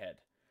do that in my head.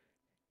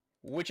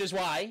 Which is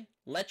why,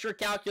 let your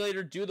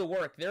calculator do the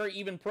work. There are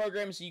even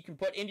programs you can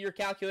put into your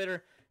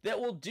calculator that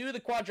will do the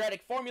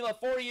quadratic formula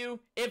for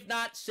you. If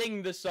not,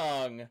 sing the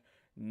song.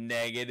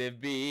 Negative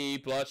b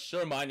plus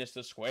or minus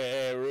the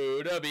square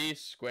root of b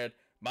squared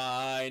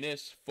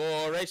minus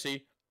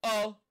 4ac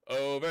all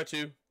over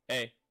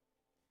 2a.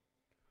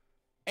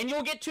 And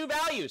you'll get two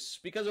values,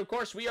 because of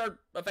course we are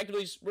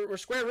effectively, we're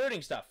square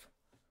rooting stuff.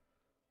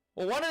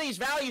 Well, one of these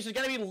values is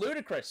going to be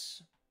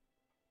ludicrous.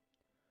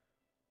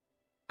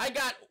 I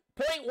got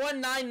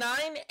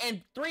 0.199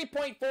 and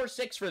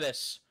 3.46 for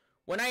this.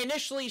 When I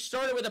initially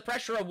started with a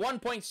pressure of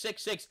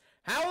 1.66,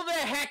 how the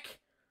heck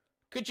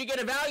could you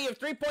get a value of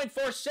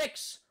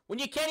 3.46 when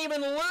you can't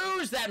even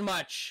lose that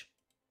much?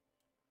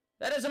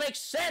 That doesn't make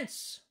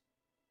sense.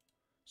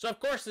 So,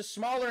 of course, the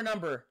smaller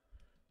number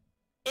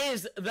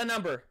is the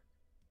number.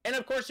 And,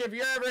 of course, if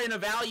you're ever in a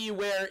value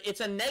where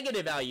it's a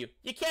negative value,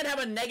 you can't have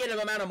a negative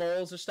amount of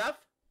moles of stuff.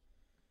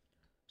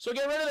 So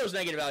get rid of those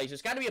negative values.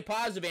 It's got to be a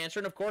positive answer,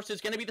 and, of course,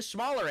 it's going to be the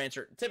smaller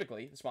answer.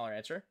 Typically, the smaller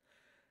answer.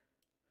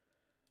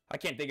 I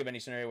can't think of any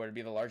scenario where it'd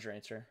be the larger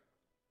answer.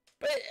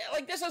 But,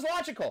 like, this is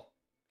logical.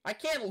 I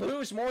can't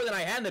lose more than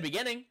I had in the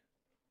beginning.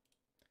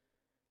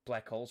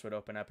 black holes would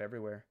open up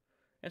everywhere.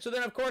 And so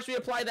then, of course, we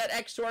apply that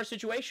x to our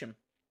situation.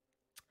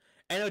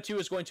 NO2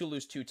 is going to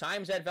lose 2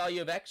 times that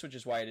value of x, which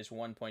is why it is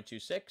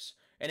 1.26.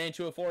 And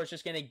N2O4 is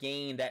just going to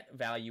gain that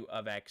value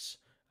of x,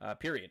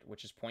 period,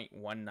 which is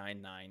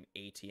 0.199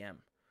 ATM.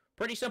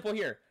 Pretty simple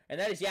here. And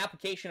that is the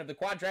application of the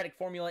quadratic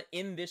formula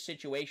in this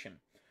situation.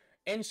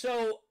 And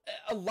so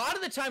a lot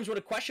of the times what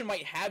a question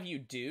might have you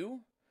do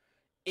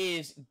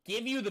is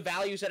give you the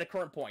values at a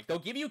current point. They'll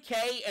give you K,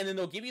 and then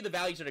they'll give you the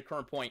values at a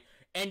current point.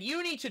 And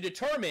you need to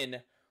determine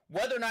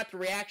whether or not the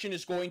reaction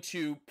is going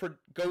to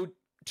go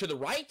to the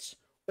right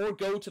or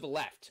go to the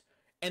left.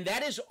 And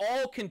that is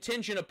all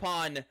contingent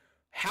upon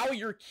how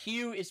your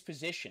Q is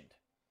positioned.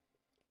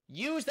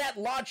 Use that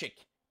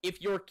logic.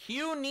 If your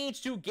Q needs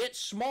to get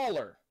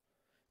smaller,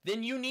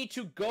 then you need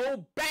to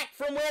go back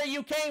from where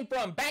you came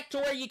from, back to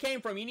where you came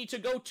from. You need to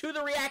go to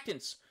the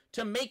reactants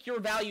to make your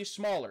value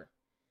smaller.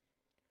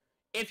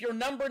 If your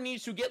number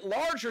needs to get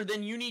larger,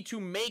 then you need to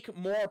make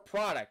more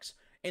products.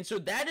 And so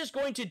that is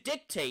going to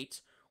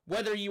dictate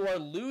whether you are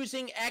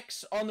losing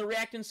X on the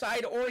reactant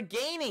side or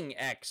gaining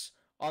X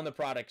on the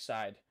product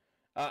side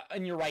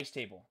in your rice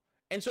table.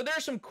 And so there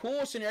are some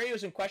cool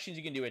scenarios and questions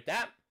you can do with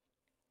that.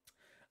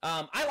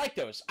 I like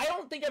those. I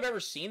don't think I've ever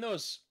seen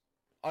those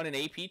on an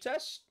AP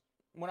test.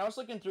 When I was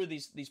looking through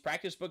these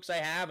practice books I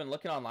have and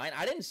looking online,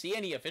 I didn't see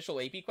any official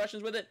AP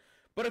questions with it.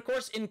 But of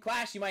course, in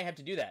class, you might have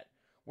to do that,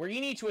 where you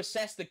need to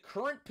assess the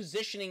current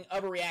positioning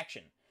of a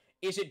reaction.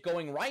 Is it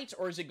going right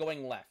or is it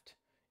going left?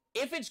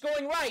 If it's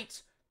going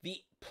right,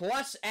 the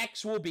plus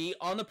X will be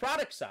on the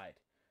product side.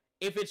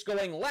 If it's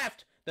going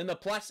left, then the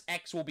plus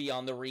X will be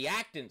on the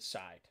reactant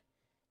side.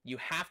 You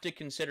have to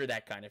consider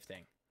that kind of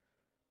thing.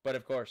 But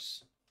of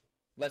course,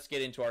 let's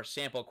get into our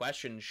sample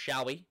questions,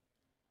 shall we?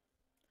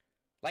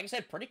 Like I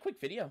said, pretty quick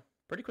video.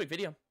 Pretty quick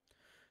video.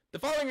 The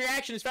following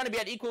reaction is found to be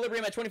at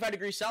equilibrium at 25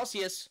 degrees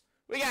Celsius.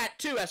 We got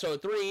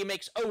 2SO3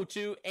 makes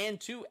O2 and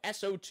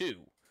 2SO2.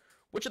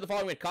 Which of the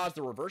following would cause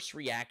the reverse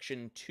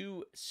reaction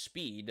to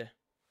speed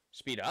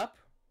up?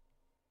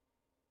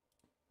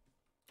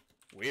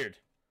 Weird.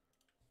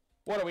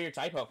 What a weird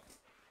typo.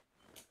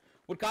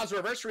 Would cause the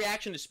reverse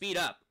reaction to speed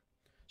up.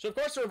 So, of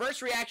course, the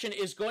reverse reaction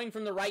is going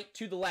from the right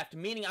to the left,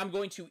 meaning I'm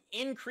going to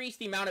increase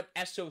the amount of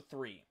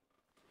SO3.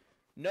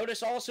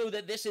 Notice also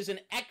that this is an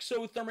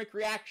exothermic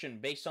reaction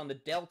based on the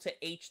delta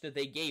H that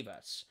they gave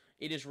us.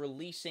 It is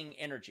releasing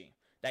energy.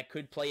 That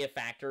could play a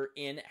factor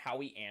in how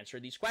we answer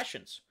these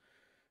questions.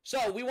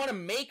 So, we want to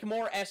make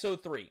more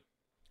SO3.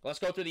 Let's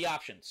go through the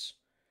options.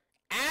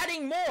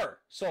 Adding more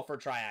sulfur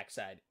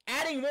trioxide.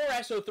 Adding more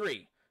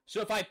SO3.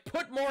 So, if I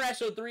put more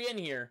SO3 in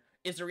here,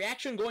 is the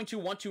reaction going to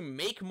want to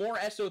make more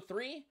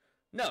SO3?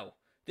 No.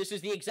 This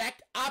is the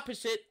exact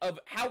opposite of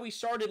how we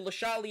started Le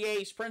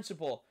Chatelier's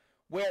principle,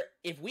 where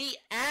if we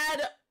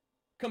add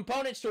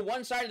components to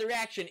one side of the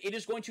reaction, it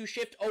is going to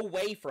shift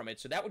away from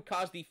it. So that would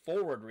cause the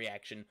forward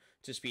reaction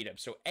to speed up.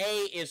 So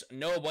A is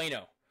no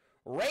bueno.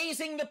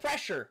 Raising the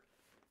pressure.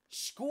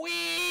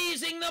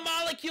 Squeezing the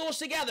molecules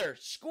together.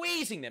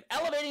 Squeezing them.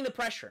 Elevating the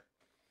pressure.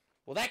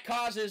 Well, that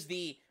causes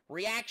the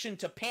reaction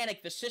to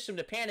panic, the system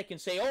to panic and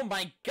say, oh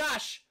my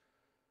gosh,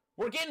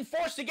 we're getting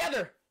forced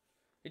together.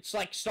 It's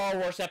like Star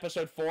Wars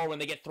Episode 4 when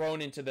they get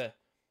thrown into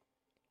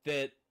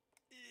the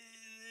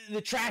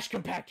trash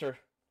compactor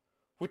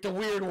with the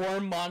weird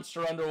worm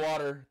monster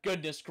underwater.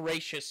 Goodness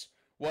gracious,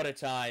 what a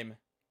time.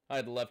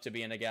 I'd love to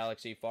be in a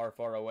galaxy far,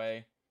 far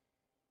away.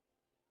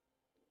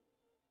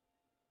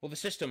 Well, the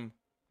system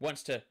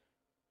wants to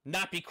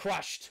not be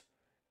crushed,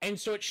 and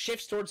so it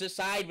shifts towards the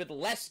side with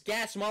less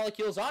gas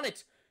molecules on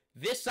it.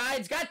 This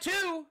side's got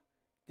 2.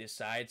 This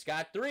side's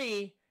got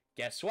 3.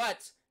 Guess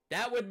what?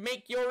 That would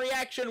make your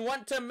reaction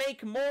want to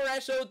make more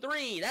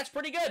SO3. That's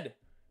pretty good.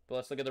 But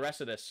let's look at the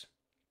rest of this.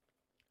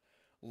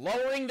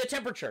 Lowering the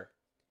temperature.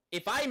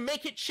 If I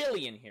make it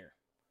chilly in here,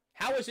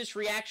 how is this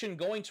reaction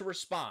going to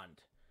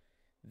respond?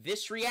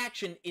 This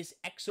reaction is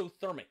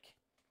exothermic.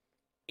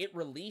 It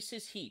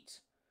releases heat.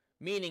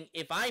 Meaning,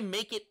 if I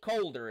make it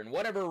colder in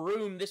whatever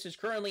room this is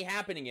currently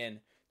happening in,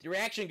 the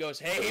reaction goes,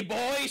 hey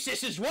boys,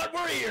 this is what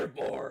we're here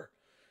for.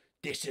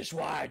 This is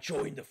why I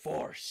joined the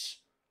force.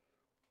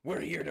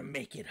 We're here to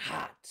make it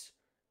hot.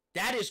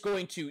 That is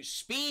going to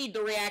speed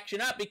the reaction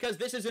up because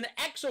this is an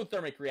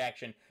exothermic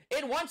reaction.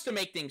 It wants to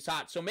make things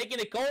hot, so making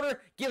it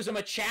colder gives them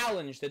a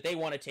challenge that they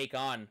want to take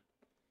on.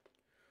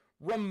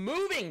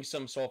 Removing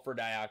some sulfur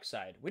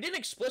dioxide. We didn't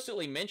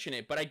explicitly mention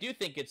it, but I do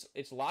think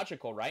it's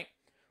logical, right?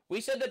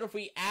 We said that if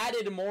we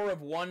added more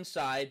of one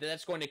side,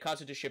 that's going to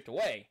cause it to shift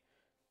away.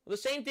 Well,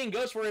 the same thing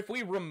goes for if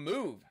we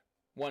remove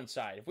one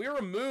side. If we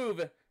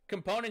remove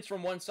components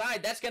from one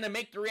side, that's going to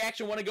make the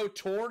reaction want to go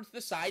towards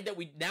the side that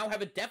we now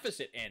have a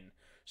deficit in.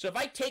 So if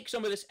I take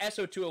some of this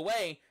SO2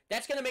 away,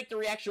 that's going to make the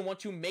reaction want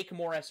to make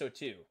more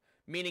SO2,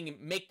 meaning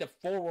make the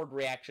forward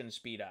reaction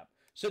speed up.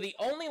 So the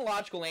only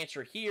logical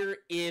answer here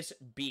is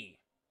B.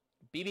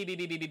 B, B, B,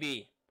 B, B, B,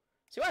 B.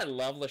 See why I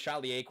love Le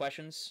Chatelier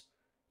questions?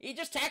 You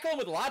just tackle them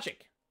with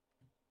logic.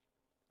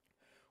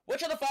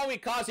 Which of the following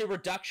cause a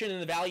reduction in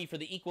the value for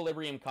the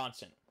equilibrium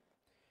constant?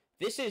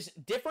 This is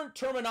different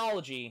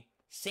terminology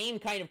Same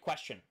kind of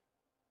question.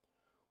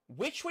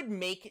 Which would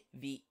make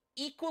the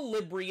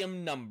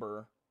equilibrium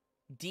number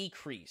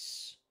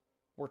decrease?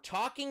 We're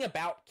talking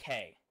about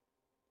K.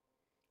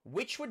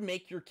 Which would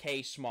make your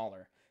K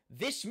smaller?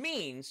 This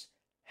means,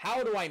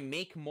 how do I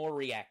make more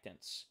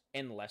reactants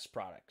and less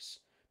products?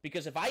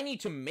 Because if I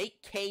need to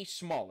make K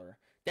smaller,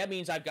 that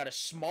means I've got a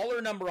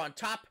smaller number on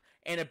top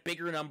and a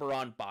bigger number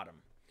on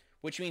bottom,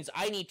 which means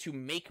I need to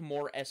make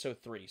more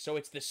SO3. So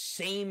it's the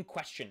same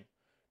question.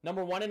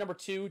 Number 1 and number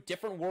 2,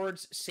 different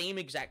words, same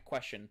exact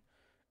question.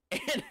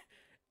 And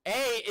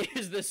A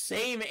is the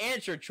same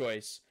answer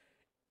choice.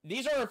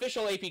 These are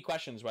official AP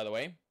questions, by the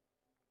way.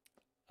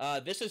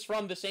 This is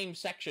from the same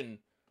section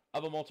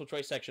of a multiple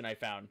choice section I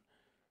found.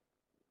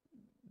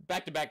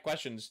 Back-to-back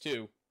questions,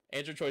 too.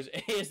 Answer choice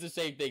A is the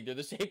same thing. They're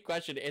the same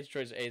question. Answer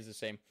choice A is the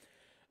same.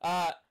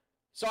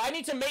 So I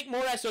need to make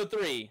more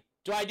SO3.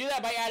 Do I do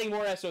that by adding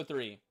more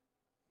SO3?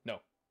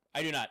 No,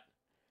 I do not.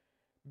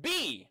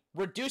 B,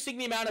 reducing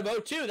the amount of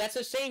O2. That's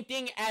the same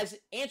thing as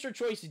answer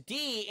choice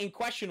D in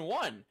question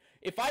 1.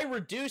 If I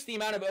reduce the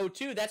amount of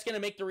O2, that's going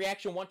to make the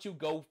reaction want to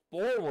go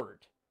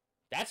forward.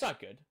 That's not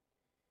good.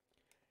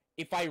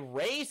 If I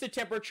raise the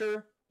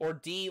temperature, or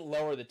D,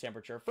 lower the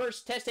temperature.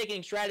 First, test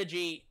taking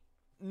strategy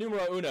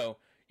numero uno.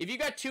 If you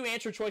got two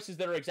answer choices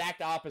that are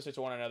exact opposites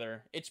of one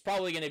another, it's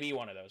probably going to be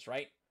one of those,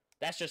 right?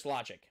 That's just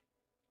logic.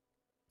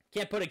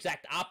 Can't put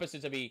exact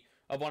opposites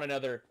of one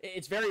another.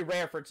 It's very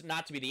rare for it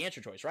not to be the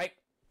answer choice, right?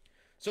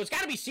 So it's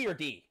got to be C or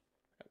D.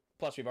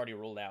 Plus, we've already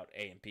ruled out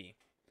A and P.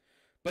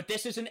 But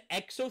this is an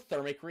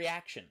exothermic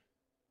reaction.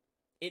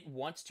 It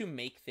wants to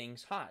make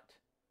things hot.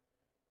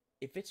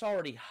 If it's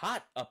already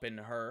hot up in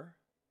her,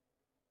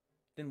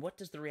 then what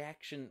does the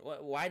reaction...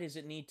 Why does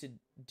it need to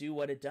do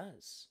what it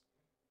does?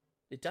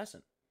 It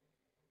doesn't.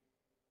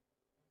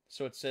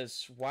 So it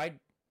says, why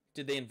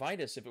did they invite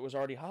us if it was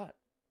already hot?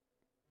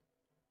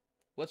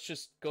 Let's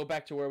just go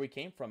back to where we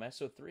came from,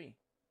 SO3.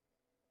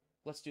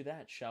 Let's do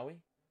that, shall we?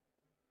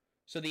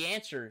 So the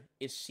answer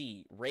is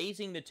C,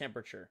 raising the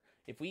temperature.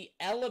 If we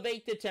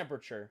elevate the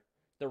temperature,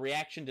 the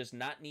reaction does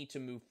not need to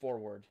move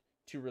forward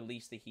to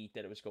release the heat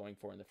that it was going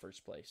for in the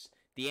first place.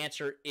 The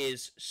answer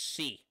is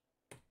C.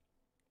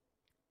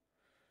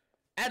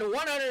 At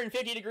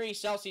 150 degrees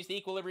Celsius, the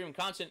equilibrium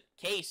constant,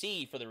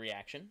 Kc, for the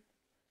reaction,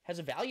 has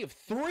a value of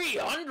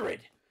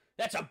 300.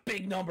 That's a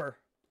big number.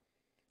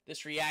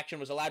 This reaction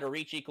was allowed to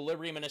reach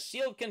equilibrium in a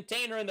sealed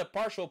container, and the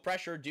partial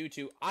pressure due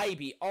to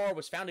IBR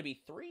was found to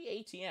be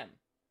 3 atm.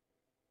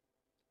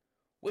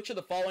 Which of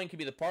the following could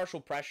be the partial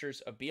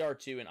pressures of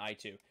BR2 and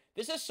I2?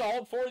 This is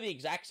solved for the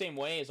exact same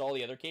way as all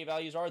the other K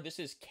values are. This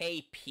is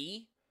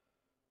Kp,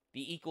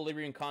 the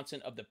equilibrium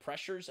constant of the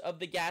pressures of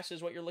the gas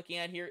is what you're looking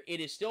at here. It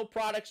is still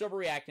products over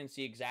reactants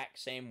the exact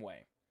same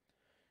way.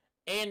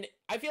 And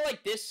I feel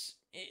like this,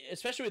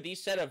 especially with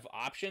these set of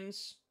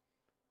options,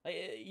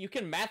 you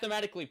can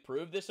mathematically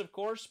prove this, of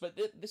course, but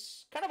this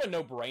is kind of a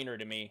no-brainer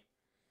to me.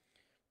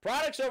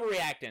 Products over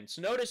reactants.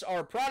 Notice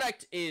our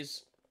product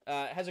is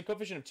has a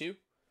coefficient of 2.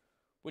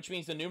 Which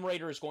means the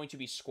numerator is going to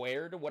be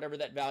squared, whatever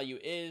that value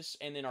is,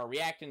 and then our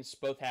reactants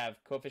both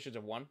have coefficients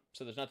of 1,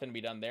 so there's nothing to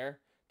be done there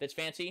that's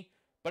fancy.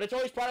 But it's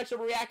always products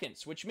over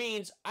reactants, which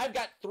means I've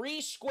got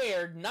 3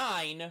 squared,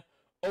 9,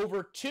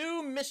 over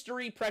 2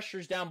 mystery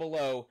pressures down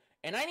below,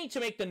 and I need to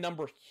make the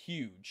number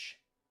huge.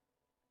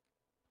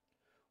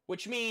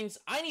 Which means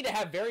I need to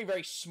have very,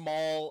 very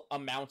small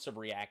amounts of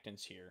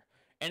reactants here.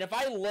 And if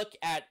I look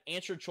at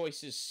answer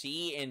choices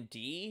C and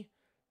D,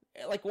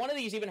 like, one of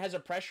these even has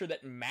a pressure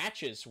that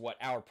matches what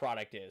our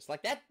product is.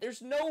 Like, that,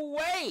 there's no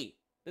way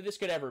that this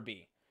could ever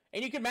be.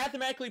 And you could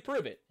mathematically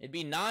prove it. It'd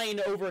be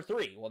 9 over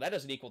 3. Well, that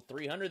doesn't equal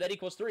 300. That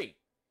equals 3.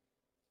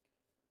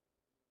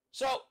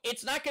 So,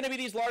 it's not going to be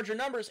these larger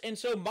numbers. And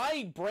so,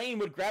 my brain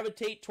would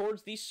gravitate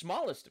towards the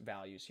smallest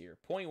values here.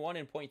 0.1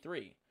 and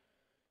 0.3.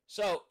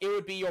 So, it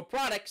would be your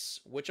products,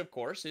 which, of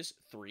course, is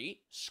 3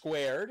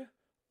 squared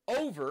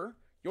over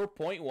your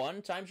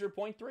 0.1 times your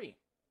 0.3.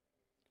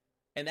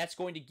 And that's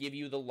going to give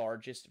you the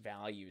largest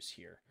values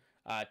here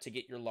to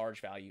get your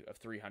large value of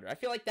 300. I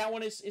feel like that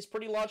one is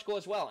pretty logical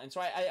as well. And so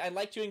I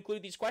like to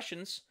include these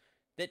questions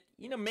that,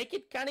 make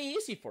it kind of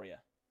easy for you,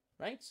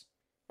 right?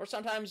 Or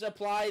sometimes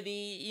apply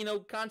the,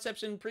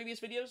 concepts in previous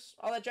videos,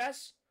 all that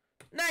jazz.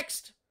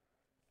 Next!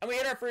 And we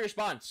hit our free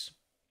response.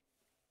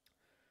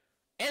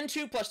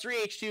 N2 plus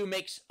 3H2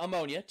 makes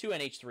ammonia,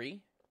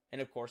 2NH3.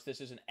 And of course,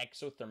 this is an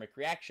exothermic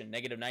reaction,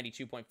 negative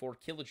 92.4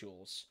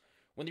 kilojoules.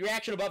 When the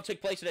reaction above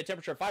took place at a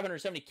temperature of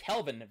 570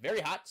 Kelvin, very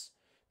hot,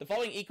 the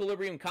following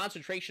equilibrium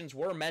concentrations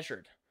were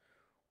measured.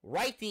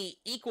 Write the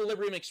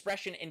equilibrium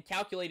expression and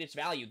calculate its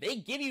value. They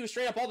give you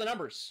straight up all the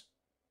numbers.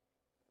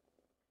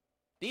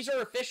 These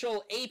are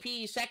official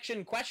AP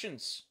section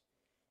questions.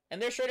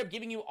 And they're straight up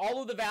giving you all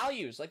of the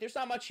values. Like, there's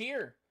not much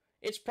here.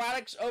 It's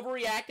products over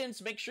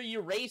reactants. Make sure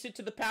you raise it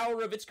to the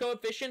power of its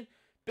coefficient.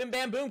 Bim,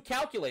 bam, boom,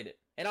 calculate it.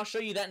 And I'll show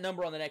you that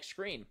number on the next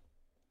screen.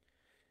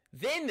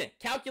 Then,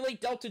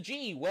 calculate delta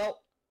G.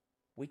 Well,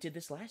 we did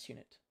this last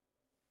unit.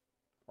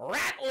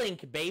 Rat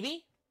link,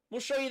 baby!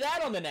 We'll show you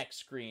that on the next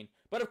screen.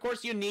 But of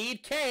course you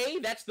need K.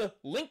 That's the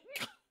link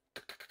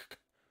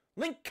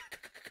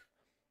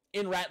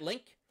in rat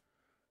link.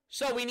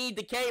 So we need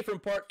the K from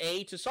part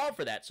A to solve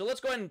for that. So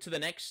let's go ahead into the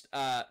next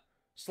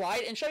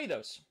slide and show you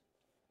those.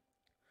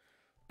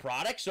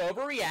 Products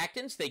over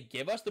reactants. They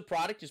give us the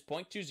product is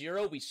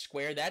 0.20. We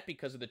square that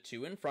because of the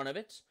 2 in front of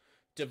it.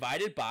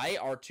 Divided by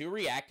our 2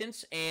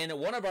 reactants. And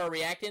one of our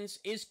reactants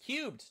is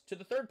cubed to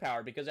the 3rd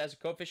power because it has a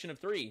coefficient of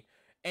 3.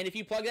 And if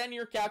you plug that into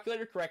your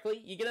calculator correctly,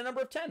 you get a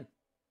number of 10.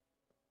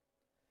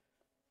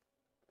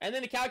 And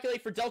then to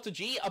calculate for delta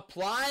G,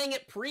 applying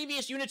at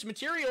previous units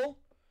material,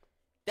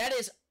 that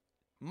is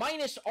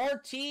minus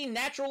RT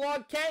natural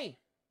log K.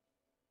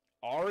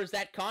 R is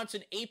that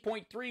constant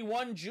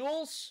 8.31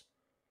 joules.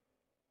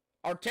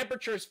 Our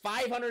temperature is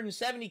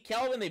 570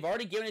 Kelvin. They've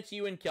already given it to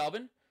you in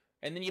Kelvin.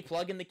 And then you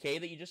plug in the K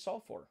that you just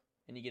solved for.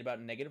 And you get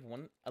about negative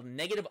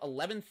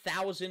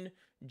 11,000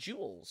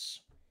 joules.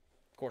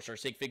 Of course, our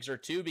sig figs are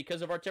 2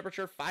 because of our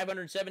temperature,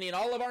 570, and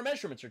all of our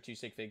measurements are 2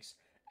 sig figs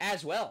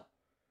as well.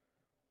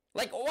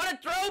 Like, what a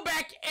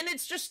throwback, and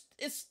it's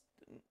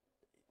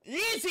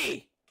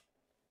easy.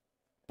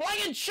 Plug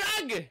and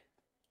chug.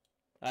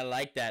 I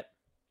like that.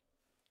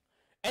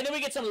 And then we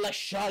get some Le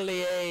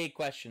Chatelier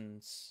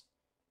questions.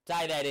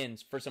 Tie that in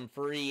for some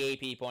free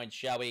AP points,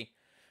 shall we?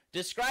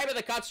 Describe how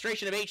the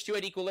concentration of H2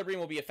 at equilibrium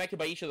will be affected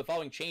by each of the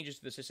following changes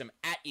to the system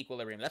at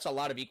equilibrium. That's a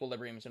lot of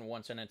equilibriums in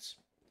one sentence.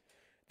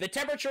 The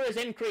temperature is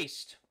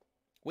increased.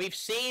 We've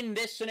seen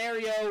this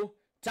scenario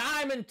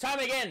time and time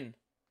again.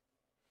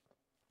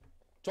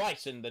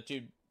 Twice in the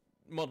 2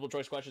 multiple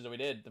choice questions that we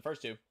did, the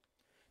first 2.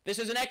 This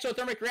is an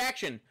exothermic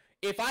reaction.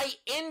 If I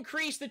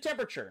increase the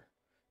temperature,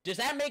 does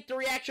that make the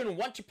reaction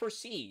want to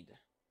proceed?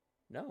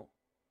 No.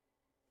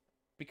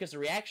 Because the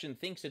reaction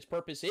thinks its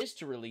purpose is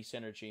to release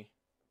energy.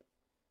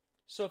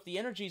 So if the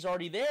energy is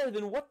already there,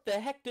 then what the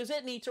heck does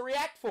it need to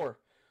react for?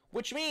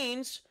 Which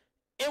means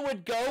it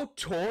would go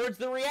towards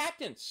the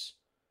reactants.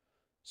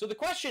 So the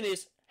question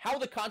is how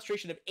the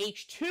concentration of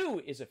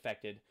H2 is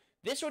affected.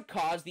 This would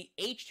cause the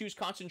H2's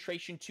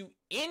concentration to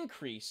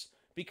increase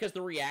because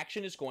the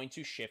reaction is going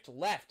to shift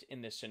left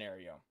in this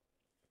scenario.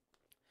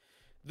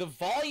 The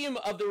volume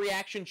of the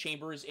reaction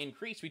chamber is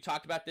increased. We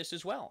talked about this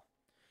as well.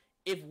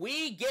 If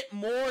we get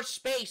more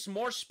space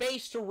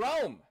to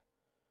roam,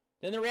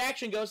 then the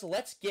reaction goes,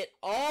 let's get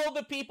all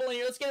the people in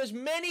here. Let's get as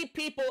many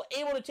people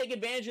able to take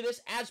advantage of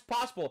this as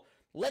possible.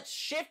 Let's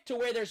shift to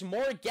where there's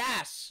more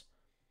gas.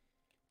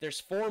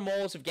 There's 4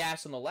 moles of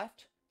gas on the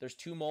left. There's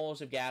 2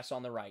 moles of gas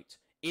on the right.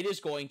 It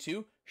is going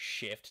to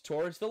shift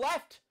towards the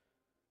left,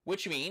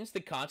 which means the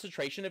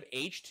concentration of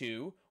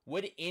H2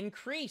 would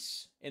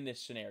increase in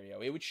this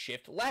scenario. It would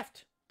shift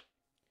left.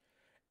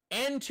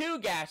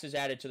 N2 gas is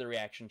added to the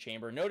reaction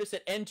chamber. Notice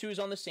that N2 is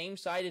on the same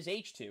side as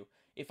H2.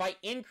 If I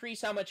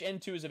increase how much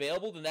N2 is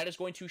available, then that is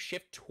going to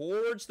shift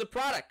towards the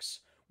products,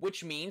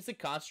 which means the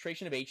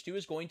concentration of H2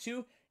 is going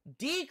to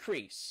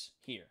decrease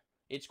here.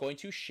 It's going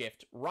to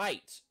shift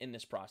right in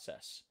this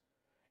process.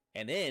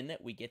 And then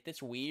we get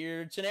this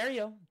weird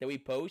scenario that we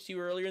posed to you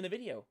earlier in the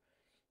video.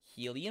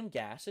 Helium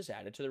gas is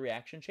added to the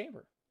reaction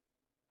chamber.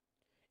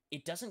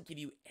 It doesn't give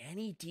you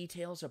any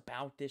details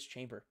about this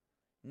chamber.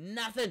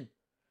 Nothing.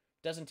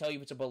 Doesn't tell you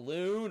if it's a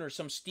balloon or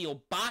some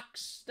steel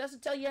box.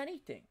 Doesn't tell you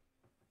anything.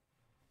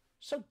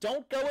 So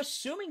don't go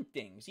assuming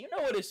things. You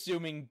know what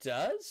assuming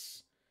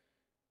does.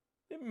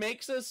 It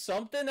makes us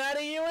something out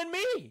of you and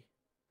me.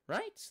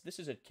 Right? This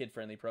is a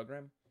kid-friendly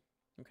program.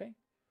 Okay?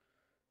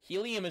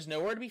 Helium is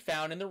nowhere to be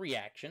found in the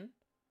reaction.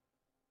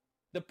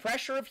 The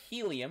pressure of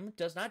helium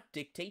does not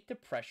dictate the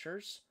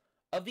pressures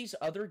of these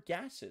other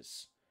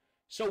gases.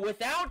 So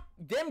without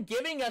them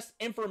giving us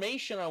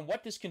information on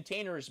what this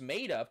container is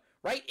made of,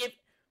 right?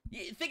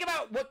 Think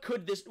about what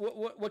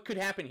could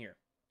happen here.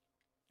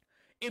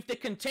 If the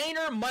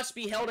container must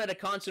be held at a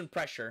constant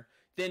pressure,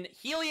 then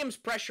helium's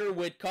pressure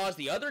would cause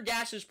the other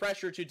gases'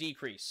 pressure to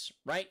decrease,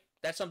 right?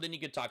 That's something you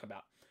could talk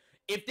about.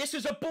 If this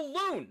is a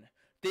balloon,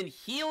 then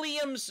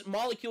helium's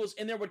molecules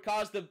in there would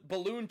cause the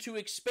balloon to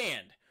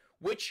expand,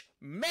 which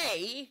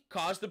may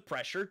cause the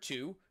pressure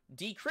to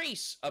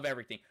decrease of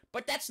everything.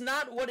 But that's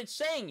not what it's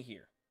saying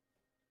here.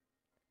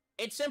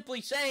 It's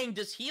simply saying,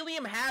 does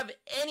helium have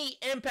any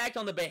impact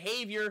on the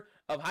behavior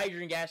of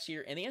hydrogen gas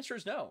here? And the answer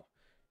is no.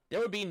 There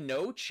would be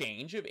no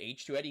change of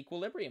H2 at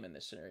equilibrium in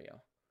this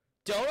scenario.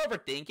 Don't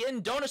overthink it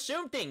and don't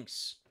assume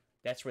things.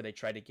 That's where they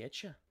try to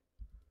get you.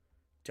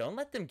 Don't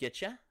let them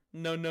get you.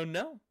 No, no,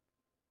 no.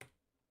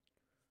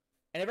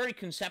 And a very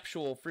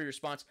conceptual free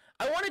response.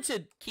 I wanted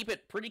to keep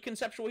it pretty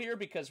conceptual here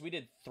because we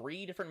did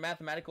 3 different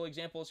mathematical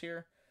examples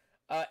here.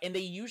 And they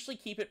usually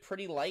keep it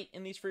pretty light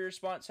in these free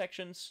response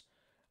sections.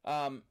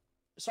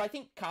 So I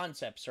think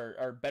concepts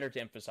are better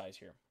to emphasize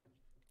here.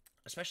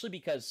 Especially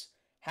because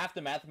half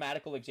the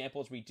mathematical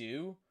examples we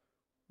do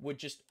would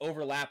just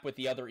overlap with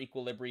the other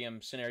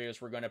equilibrium scenarios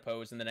we're going to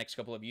pose in the next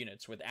couple of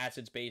units with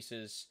acids,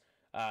 bases,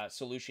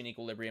 solution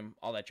equilibrium,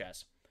 all that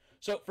jazz.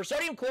 So for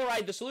sodium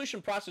chloride, the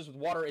solution process with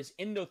water is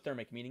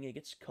endothermic, meaning it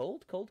gets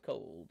cold, cold,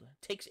 cold.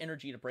 It takes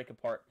energy to break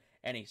apart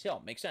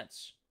NaCl. Makes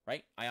sense, right?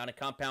 right? Ionic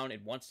compound,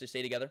 it wants to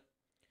stay together.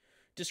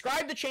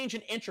 Describe the change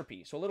in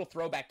entropy. So a little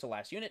throwback to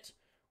last unit.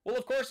 Well,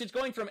 of course, it's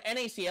going from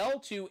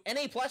NaCl to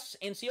Na plus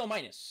and Cl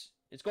minus.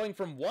 It's going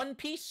from one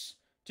piece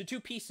to two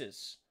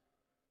pieces.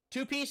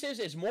 Two pieces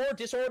is more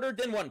disordered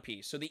than one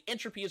piece, so the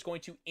entropy is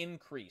going to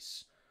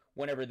increase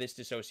whenever this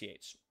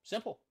dissociates.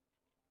 Simple.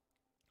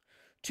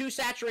 Two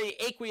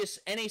saturated aqueous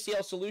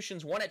NaCl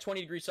solutions, one at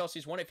 20 degrees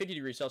Celsius, one at 50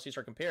 degrees Celsius,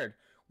 are compared.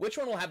 Which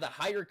one will have the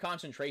higher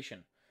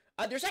concentration?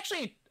 There's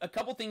actually a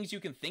couple things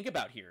you can think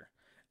about here.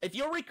 If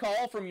you'll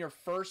recall from your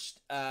first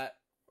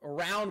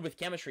round with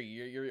chemistry,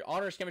 your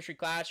honors chemistry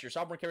class, your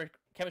sophomore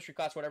chemistry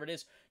class, whatever it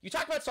is, you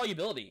talk about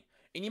solubility.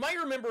 And you might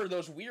remember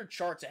those weird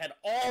charts that had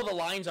all the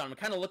lines on them. It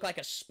kind of looked like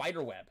a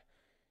spider web.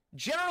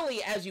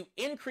 Generally, as you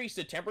increase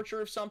the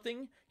temperature of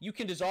something, you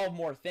can dissolve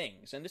more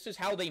things. And this is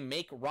how they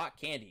make rock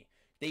candy.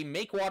 They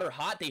make water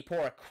hot, they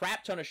pour a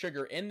crap ton of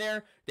sugar in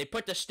there, they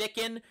put the stick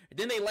in,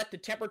 then they let the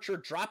temperature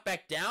drop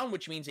back down,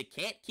 which means it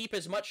can't keep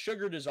as much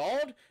sugar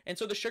dissolved, and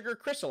so the sugar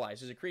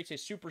crystallizes. It creates a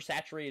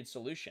supersaturated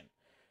solution.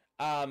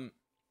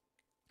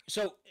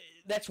 So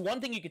that's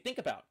one thing you could think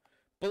about.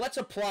 But let's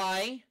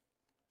apply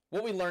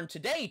what we learned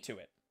today to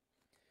it.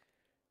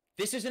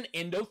 This is an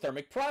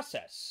endothermic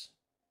process.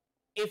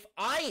 If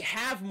I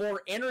have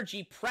more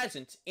energy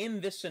present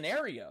in this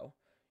scenario,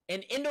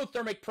 and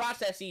endothermic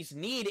processes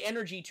need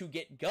energy to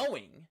get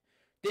going,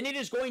 then it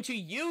is going to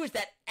use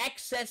that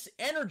excess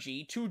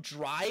energy to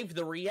drive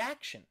the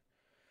reaction.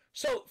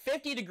 So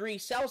 50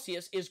 degrees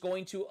Celsius is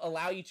going to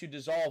allow you to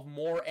dissolve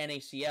more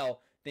NaCl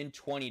than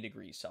 20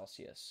 degrees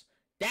Celsius.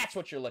 That's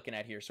what you're looking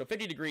at here. So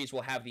 50 degrees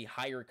will have the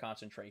higher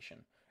concentration.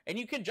 And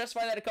you can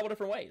justify that a couple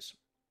different ways.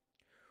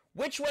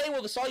 Which way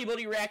will the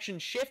solubility reaction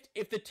shift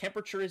if the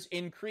temperature is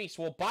increased?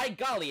 Well, by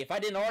golly, if I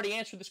didn't already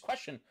answer this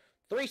question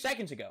 3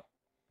 seconds ago.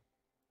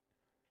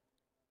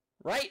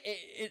 Right?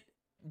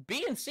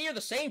 B and C are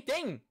the same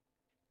thing.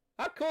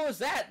 How cool is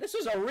that? This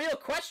is a real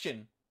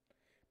question.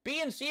 B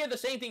and C are the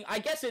same thing. I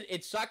guess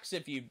it sucks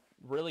if you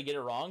really get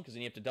it wrong, because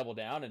then you have to double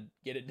down and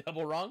get it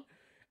double wrong.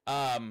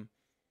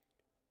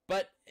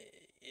 But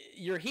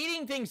you're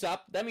heating things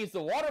up. That means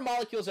the water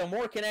molecules have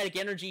more kinetic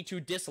energy to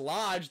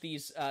dislodge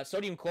these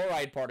sodium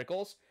chloride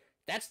particles.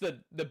 That's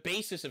the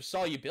basis of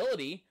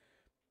solubility.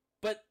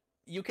 But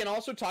you can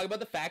also talk about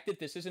the fact that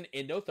this is an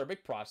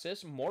endothermic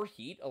process. More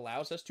heat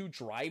allows us to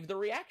drive the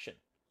reaction.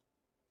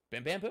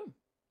 Bam, bam, boom.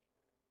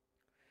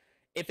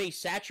 If a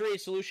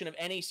saturated solution of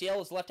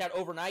NaCl is left out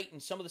overnight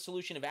and some of the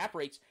solution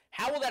evaporates,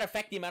 how will that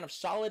affect the amount of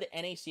solid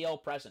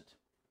NaCl present?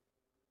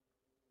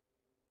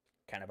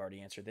 Kind of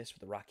already answered this with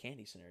the rock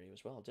candy scenario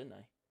as well, didn't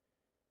I?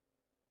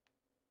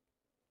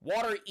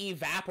 Water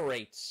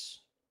evaporates.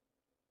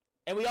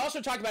 And we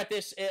also talked about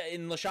this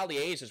in Le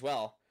Chatelier's as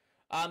well.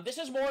 This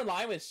is more in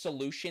line with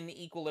solution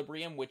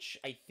equilibrium, which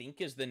I think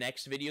is the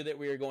next video that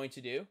we are going to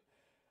do.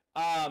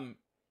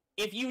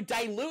 If you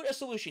dilute a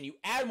solution, you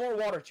add more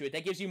water to it,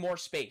 that gives you more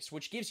space,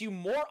 which gives you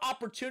more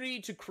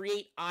opportunity to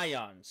create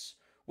ions,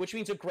 which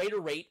means a greater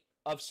rate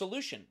of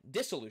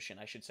dissolution,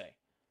 I should say.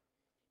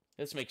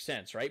 This makes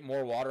sense, right?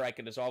 More water, I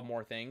can dissolve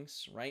more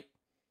things, right?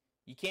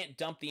 You can't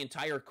dump the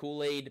entire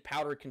Kool-Aid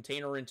powder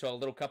container into a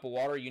little cup of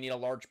water. You need a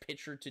large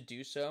pitcher to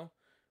do so,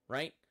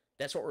 right?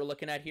 That's what we're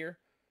looking at here.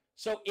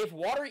 So if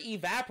water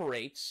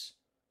evaporates,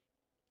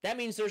 that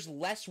means there's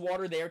less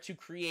water there to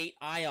create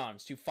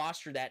ions, to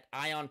foster that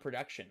ion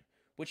production,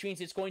 which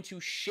means it's going to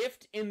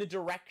shift in the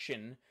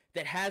direction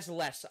that has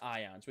less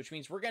ions, which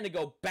means we're going to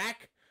go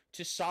back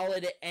to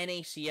solid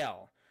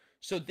NaCl.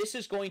 So this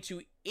is going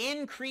to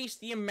increase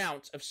the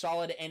amount of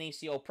solid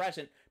NaCl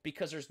present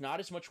because there's not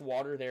as much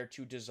water there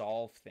to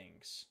dissolve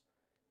things.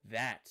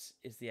 That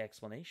is the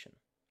explanation.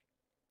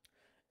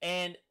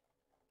 And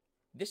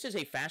this is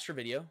a faster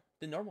video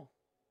than normal.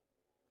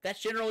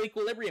 That's general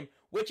equilibrium,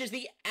 which is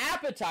the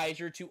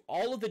appetizer to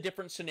all of the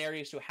different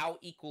scenarios to how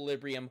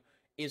equilibrium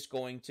is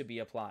going to be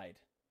applied.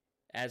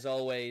 As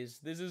always,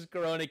 this is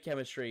Corona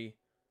Chemistry,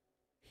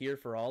 here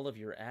for all of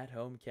your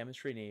at-home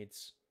chemistry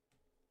needs.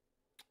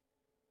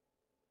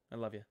 I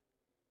love you.